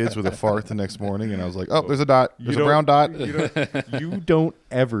scare the kids with a fart the next morning, and I was like, "Oh, there's a dot. There's a brown dot." You don't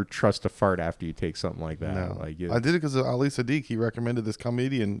ever trust a fart after you take something like that. No. Like I did it because Ali Sadiq, he recommended this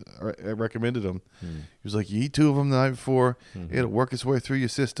comedian. I recommended him. He was like, "You eat 2 of them the night before. It'll work its way through your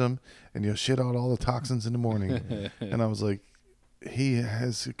system, and you'll shit out all the toxins in the morning." And I was like, he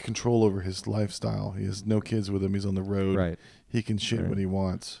has control over his lifestyle. He has no kids with him. He's on the road. Right. He can shit when he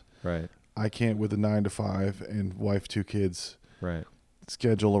wants. Right. I can't with a 9 to 5 and wife, 2 kids. Right.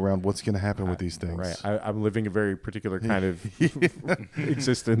 Schedule around what's going to happen with these things. Right. I'm living a very particular kind of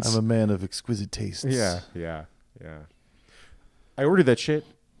existence. I'm a man of exquisite tastes. Yeah. I ordered that shit.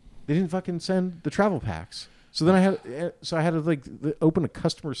 They didn't fucking send the travel packs. So then I had to like open a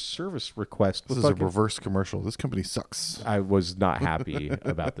customer service request. This is a reverse commercial. This company sucks. I was not happy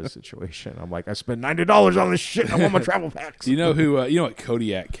about this situation. I'm like, I spent $90 on this shit. I want my travel packs. You know who? You know what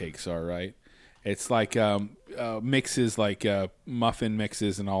Kodiak cakes are, right? It's like mixes, like muffin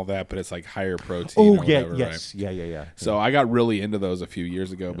mixes and all that, but it's like higher protein. Oh or yeah, whatever, yes, right? yeah. So I got really into those a few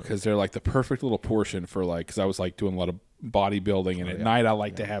years ago because they're like the perfect little portion for like, because I was like doing a lot of bodybuilding, and at night I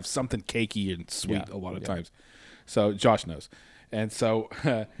like to have something cakey and sweet a lot of times. So Josh knows, and so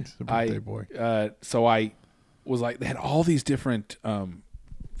so I was like, they had all these different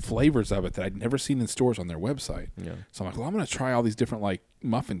flavors of it that I'd never seen in stores on their website. Yeah. So I'm like, well, I'm going to try all these different like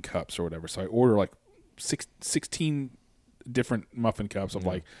muffin cups or whatever. So I order like 16 different muffin cups of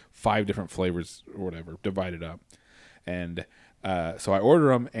like 5 different flavors or whatever, divided up. And so I order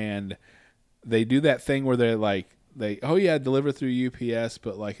them, and they do that thing where they're like, deliver through UPS,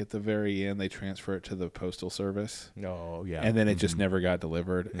 but like at the very end they transfer it to the postal service. Oh yeah. And then it just never got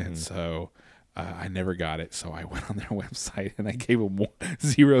delivered, and so I never got it. So I went on their website and I gave them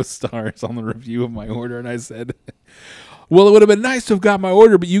 0 stars on the review of my order, and I said, well, it would have been nice to have got my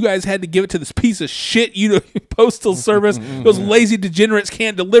order, but you guys had to give it to this piece of shit, postal service. Those lazy degenerates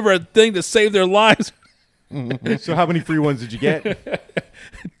can't deliver a thing to save their lives. So how many free ones did you get?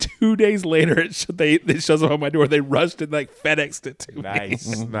 2 days later, it shows up on my door. They rushed and like FedExed it to me.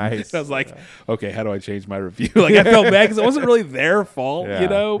 Nice. I was like, okay, how do I change my review? Like, I felt bad because it wasn't really their fault,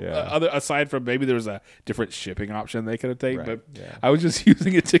 aside from maybe there was a different shipping option they could have taken. Right, But I was just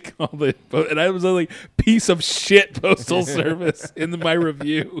using it to call and I was like, piece of shit postal service in my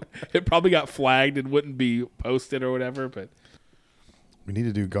review. It probably got flagged and wouldn't be posted or whatever. But we need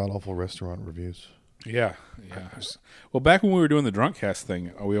to do god awful restaurant reviews. Yeah. Well, back when we were doing the Drunkcast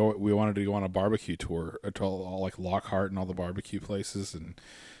thing, we wanted to go on a barbecue tour to all like Lockhart and all the barbecue places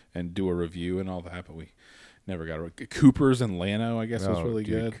and do a review and all that, but we never got it. Cooper's and Llano, I guess, was really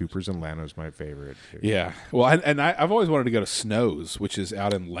good. Cooper's and Llano is my favorite. Dude. Yeah. Well, I've always wanted to go to Snow's, which is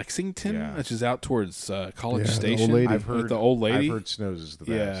out in Lexington, which is out towards College Station. I've heard the old lady. I've heard Snow's is the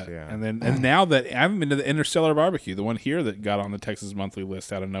best. Yeah. And now that I haven't been to the Interstellar Barbecue, the one here that got on the Texas Monthly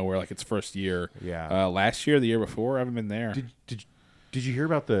list out of nowhere, like its first year. Yeah. Last year, the year before, I haven't been there. Did you hear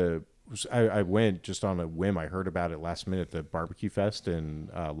about the? I went just on a whim. I heard about it last minute. The Barbecue Fest in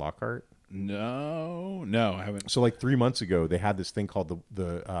Lockhart. No, I haven't. So like 3 months ago, they had this thing called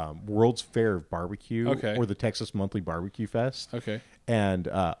the World's Fair of Barbecue, or the Texas Monthly Barbecue Fest. Okay. And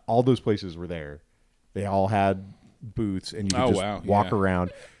all those places were there. They all had booths, and you could just walk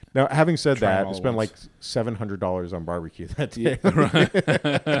around. Now, having said that, I spent like $700 on barbecue that day.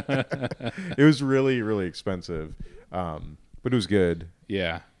 It was really, really expensive, but it was good.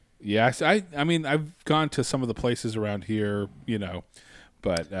 Yeah. I mean, I've gone to some of the places around here,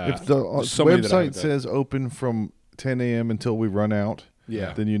 but if the website says open from 10 a.m. until we run out,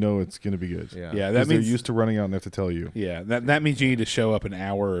 then it's going to be good. Yeah, that means they're used to running out and they have to tell you. Yeah, that means you need to show up an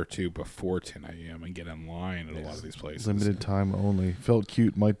hour or two before 10 a.m. and get in line at a lot of these places. Limited time only. Felt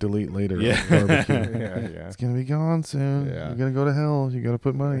cute, might delete later. Yeah. It's going to be gone soon. Yeah. You're going to go to hell. You got to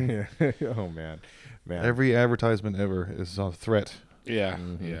put money. Oh, man. Every advertisement ever is a threat. Yeah,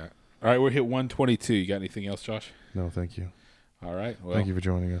 yeah. All right, we're hit 122. You got anything else, Josh? No, thank you. All right. Well, thank you for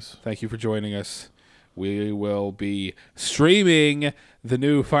joining us. Thank you for joining us. We will be streaming the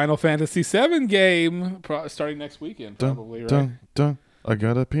new Final Fantasy VII game starting next weekend, probably, right? Dun, dun. I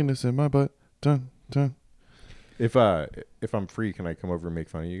got a penis in my butt. Dun, dun. If I'm free, can I come over and make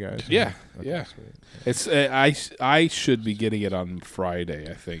fun of you guys? Yeah, okay, yeah. Sweet. It's I should be getting it on Friday,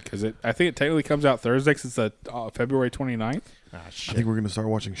 I think, because I think it technically comes out Thursday because it's February 29th. I think we're going to start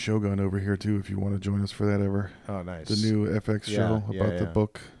watching Shogun over here too. If you want to join us for that ever. Oh, nice. The new FX show about the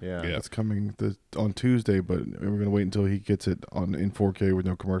book. Yeah, it's coming on Tuesday, but we're going to wait until he gets it in 4K with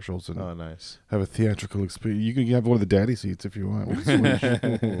no commercials and nice. Have a theatrical experience. You can have one of the daddy seats if you want.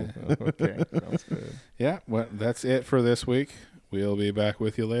 Okay, sounds good. Yeah, well, that's it for this week. We'll be back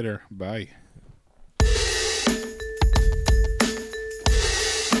with you later. Bye.